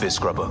atmosphere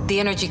scrubber.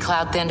 The energy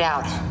cloud thinned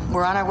out.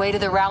 We're on our way to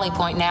the rally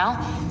point now.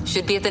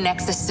 Should be at the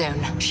Nexus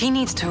soon. She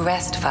needs to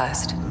rest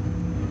first.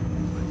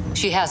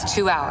 She has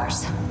 2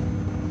 hours.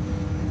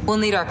 We'll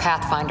need our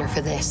Pathfinder for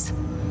this.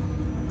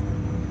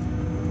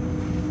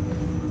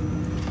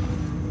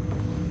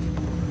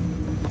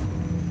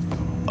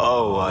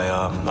 Oh,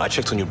 I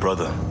checked on your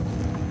brother.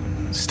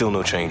 Still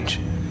no change.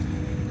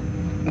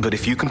 But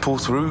if you can pull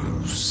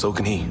through, so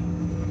can he.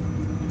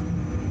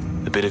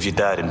 A bit of your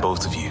dad in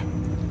both of you.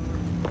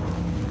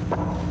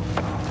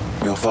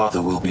 Your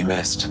father will be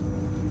missed.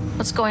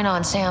 What's going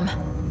on, Sam?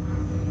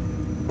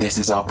 This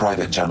is our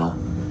private channel.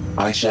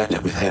 I shared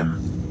it with him.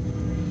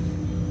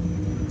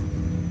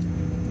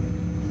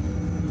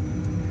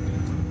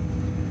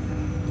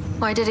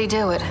 Why did he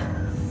do it?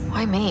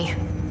 Why me?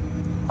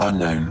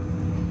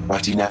 Unknown,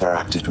 but he never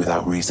acted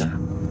without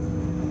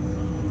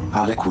reason.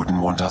 Alec wouldn't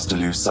want us to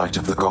lose sight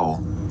of the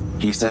goal.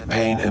 He said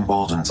pain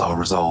emboldens our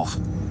resolve.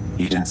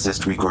 He'd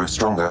insist we grow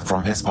stronger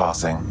from his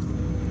passing.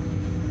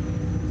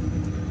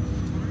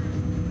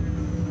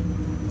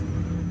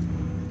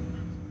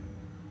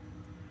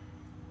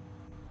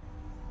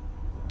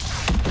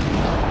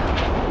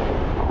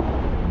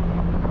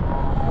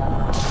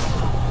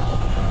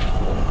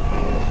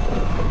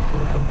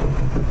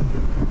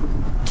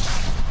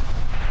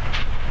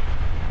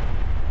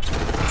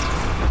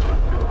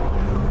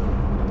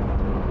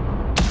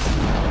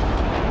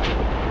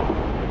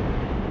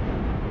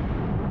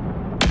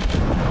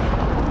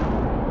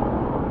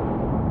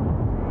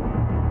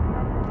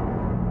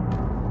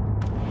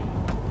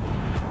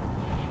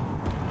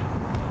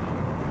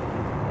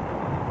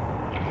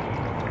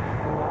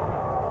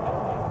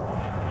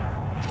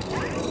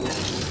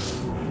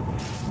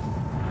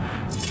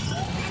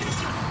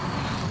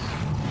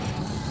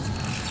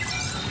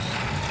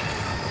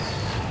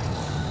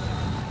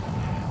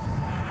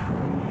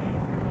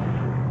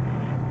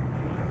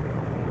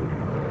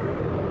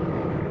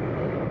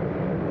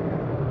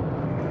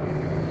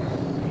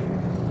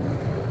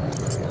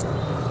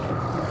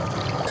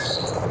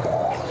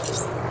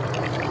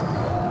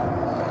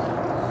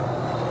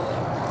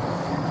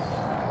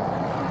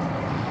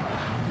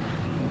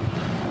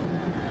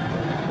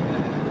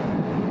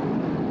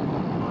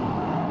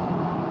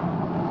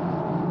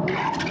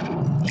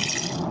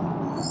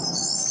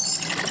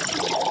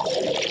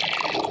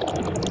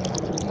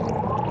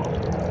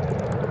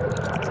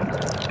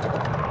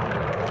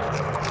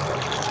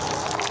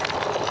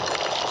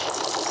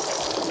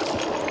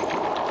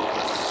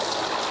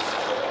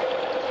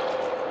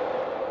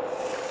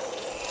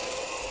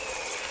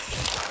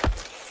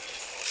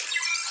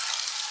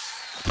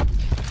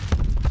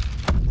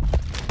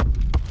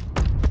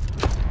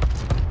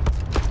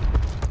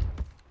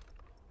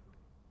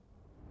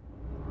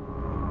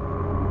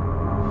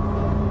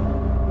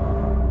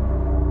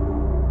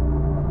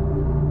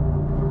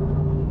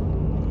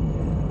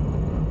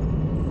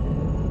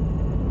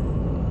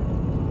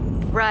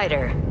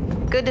 Ryder,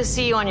 good to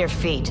see you on your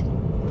feet.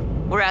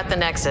 We're at the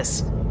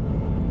Nexus.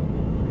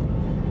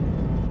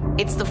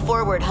 It's the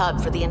forward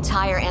hub for the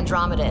entire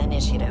Andromeda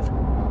initiative.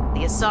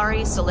 The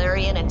Asari,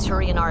 Solarian, and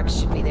Turian arcs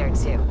should be there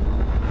too.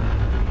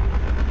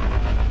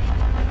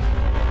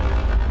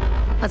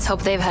 Let's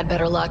hope they've had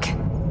better luck.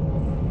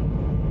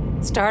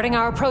 Starting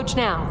our approach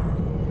now.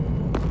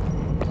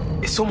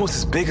 It's almost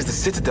as big as the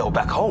Citadel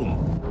back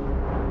home.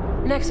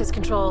 Nexus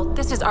Control,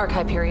 this is Arc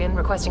Hyperion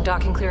requesting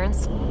docking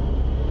clearance.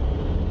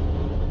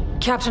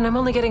 Captain, I'm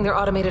only getting their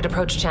automated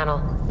approach channel,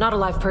 not a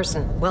live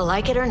person. Well,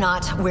 like it or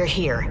not, we're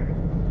here.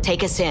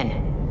 Take us in.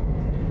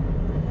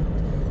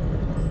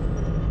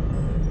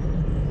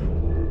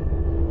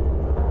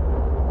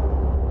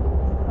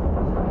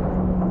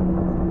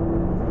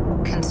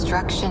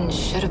 Construction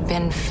should have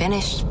been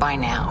finished by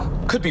now.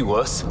 Could be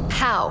worse.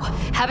 How?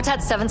 Habitat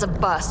 7's a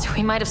bust.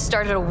 We might have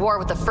started a war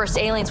with the first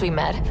aliens we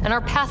met, and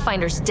our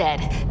Pathfinder's dead.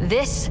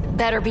 This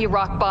better be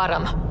rock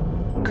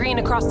bottom. Green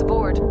across the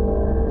board.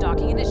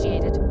 Docking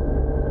initiated.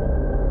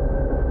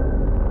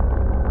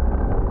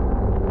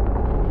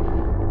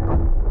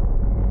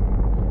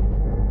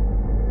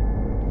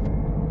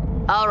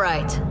 All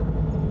right.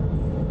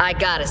 I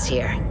got us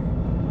here.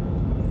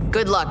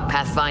 Good luck,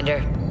 Pathfinder.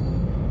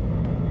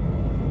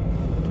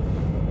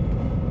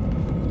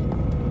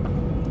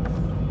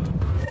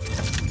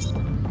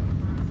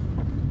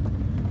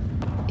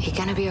 You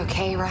gonna be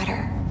okay,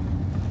 Ryder?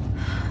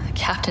 The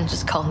captain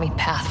just called me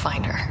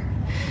Pathfinder.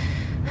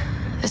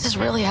 This is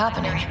really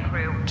happening.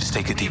 Just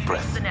take a deep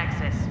breath.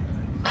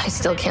 I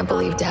still can't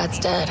believe Dad's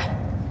dead.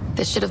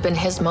 This should have been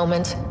his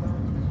moment.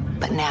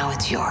 But now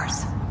it's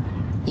yours.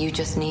 You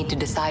just need to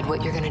decide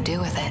what you're gonna do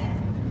with it.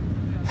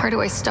 Where do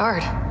I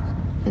start?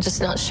 I'm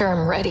just not sure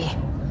I'm ready.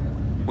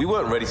 We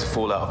weren't ready to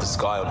fall out of the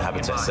sky on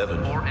Habitat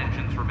 7,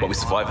 but we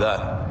survived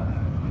that.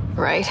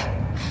 Right?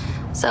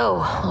 So,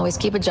 always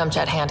keep a jump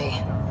jet handy.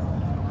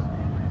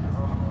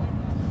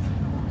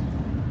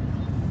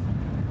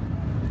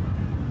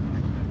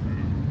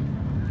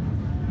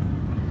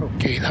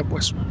 Okay, that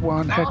was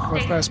one heck of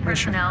a first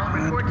mission,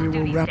 and we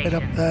will wrap it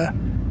up there.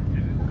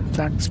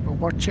 Thanks for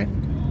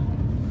watching.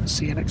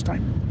 See you next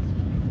time.